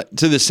also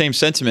to the same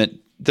sentiment,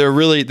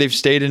 they've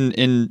stayed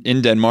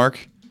in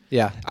Denmark.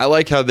 Yeah, I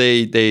like how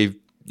they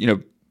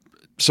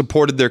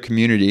supported their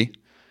community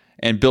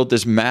and built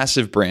this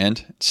massive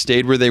brand.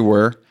 Stayed where they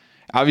were.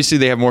 Obviously,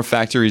 they have more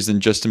factories than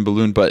Justin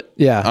Balloon, but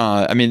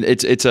yeah, I mean,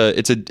 it's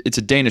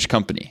a Danish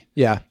company.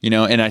 Yeah,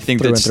 and I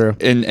think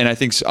and I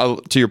think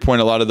to your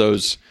point, a lot of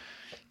those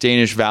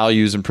Danish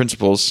values and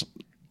principles,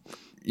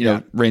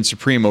 reign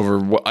supreme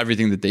over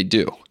everything that they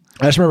do.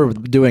 I just remember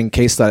doing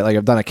case study. Like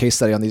I've done a case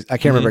study on these. I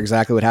can't remember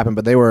exactly what happened,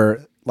 but they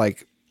were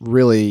like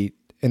really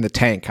in the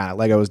tank kind of.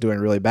 Lego was doing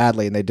really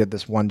badly, and they did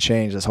this one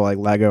change, this whole like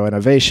Lego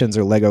Innovations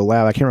or Lego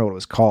Lab. I can't remember what it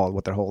was called,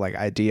 what their whole like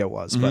idea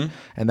was,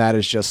 and that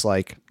is just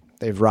like.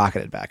 They've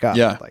rocketed back up.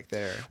 Yeah. Like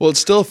they're. Well, it's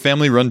still a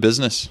family run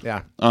business.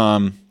 Yeah.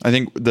 I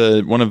think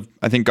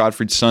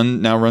Godfrey's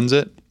son now runs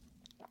it.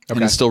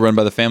 And it's still run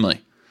by the family.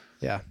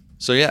 Yeah.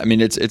 So yeah, I mean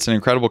it's an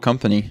incredible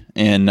company,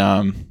 and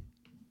I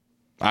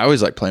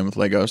always like playing with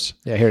Legos.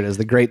 Yeah, here it is.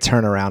 The great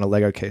turnaround, a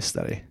Lego case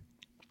study.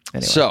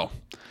 Anyway. So,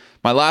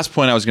 my last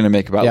point I was going to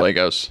make about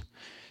Legos.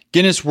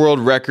 Guinness World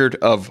Record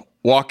of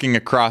walking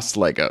across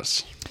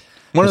Legos.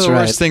 One of the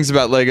worst things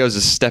about Legos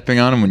is stepping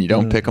on them when you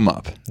don't pick them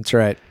up. That's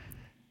right.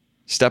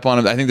 Step on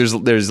them. I think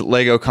there's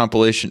Lego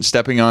compilation,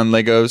 stepping on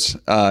Legos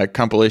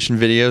compilation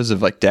videos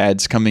of like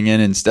dads coming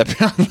in and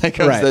stepping on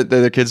Legos that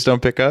their kids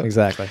don't pick up.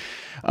 Exactly.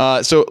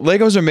 So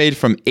Legos are made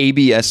from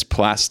ABS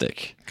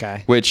plastic,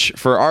 which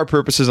for our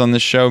purposes on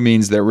this show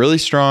means they're really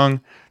strong,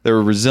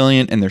 they're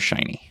resilient, and they're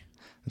shiny.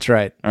 That's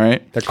right. All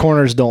right. Their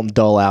corners don't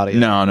dull out either.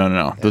 No.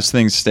 Yeah. Those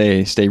things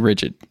stay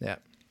rigid. Yeah.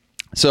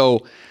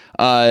 So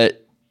the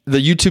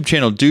YouTube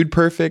channel Dude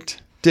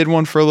Perfect did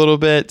one for a little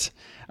bit.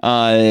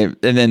 And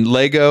then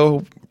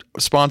Lego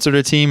sponsored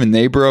a team and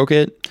they broke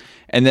it.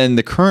 And then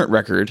the current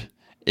record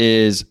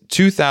is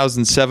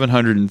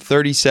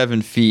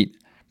 2,737 feet,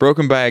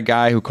 broken by a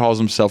guy who calls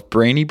himself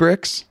Brainy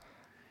Bricks.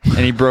 And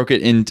he broke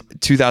it in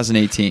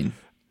 2018.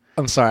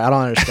 I'm sorry, I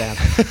don't understand.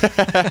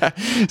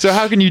 So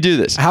how can you do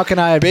this? How can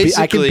I I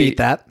can beat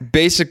that.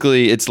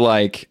 Basically, it's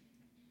like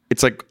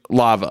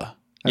lava,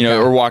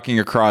 or walking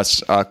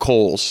across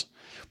coals,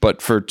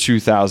 but for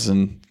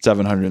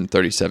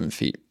 2,737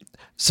 feet.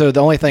 So the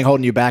only thing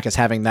holding you back is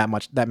having that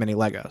many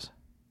Legos.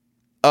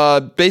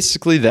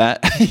 Basically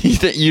that.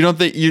 You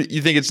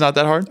think it's not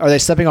that hard? Are they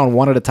stepping on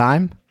one at a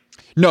time?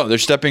 No, they're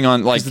stepping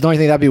on like. Don't you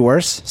think that'd be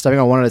worse? Stepping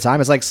on one at a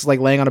time? It's like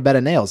laying on a bed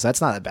of nails.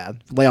 That's not that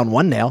bad. Lay on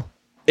one nail.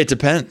 It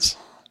depends.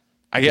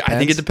 I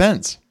think it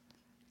depends.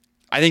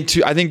 I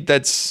think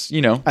that's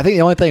I think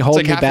the only thing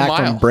holding me back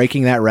from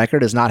breaking that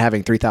record is not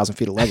having 3,000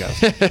 feet of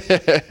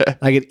Legos.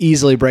 I could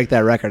easily break that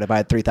record if I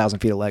had 3,000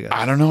 feet of Legos.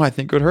 I don't know. I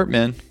think it would hurt,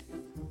 man.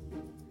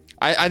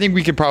 I think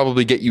we could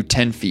probably get you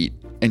 10 feet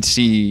and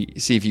see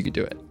if you could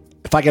do it.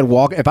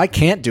 If I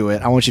can't do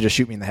it, I want you to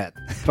shoot me in the head.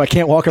 If I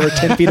can't walk over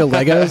 10 feet of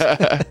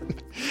Legos.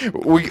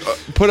 We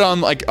put on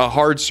like a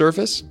hard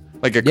surface,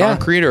 like a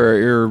concrete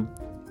or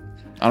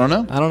I don't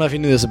know. I don't know if you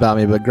knew this about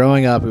me, but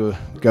growing up, we would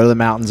go to the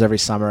mountains every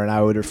summer and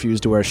I would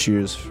refuse to wear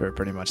shoes for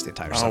pretty much the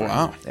entire summer. Oh,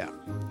 wow. Yeah.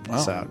 Wow.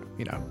 So,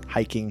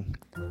 hiking.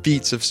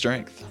 Feats of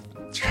strength.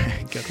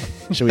 Good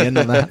one. Should we end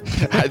on that?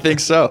 I think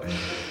so.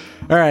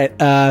 All right.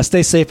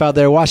 Stay safe out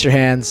there. Wash your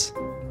hands.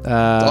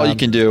 That's all you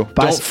can do.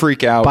 Don't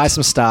freak out. Buy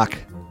some stock.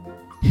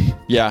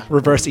 Yeah.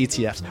 Reverse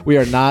ETFs. We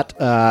are not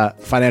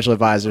financial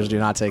advisors. Do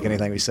not take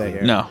anything we say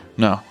here. No.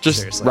 Just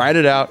seriously. Ride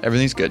it out.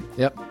 Everything's good.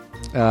 Yep.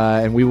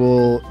 And we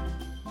will.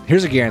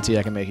 Here's a guarantee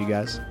I can make you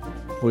guys.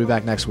 We'll be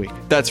back next week.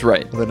 That's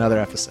right. With another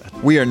episode.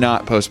 We are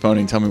not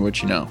postponing. Tell me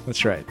what you know.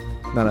 That's right.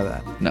 None of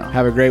that. No.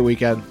 Have a great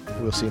weekend.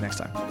 We'll see you next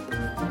time.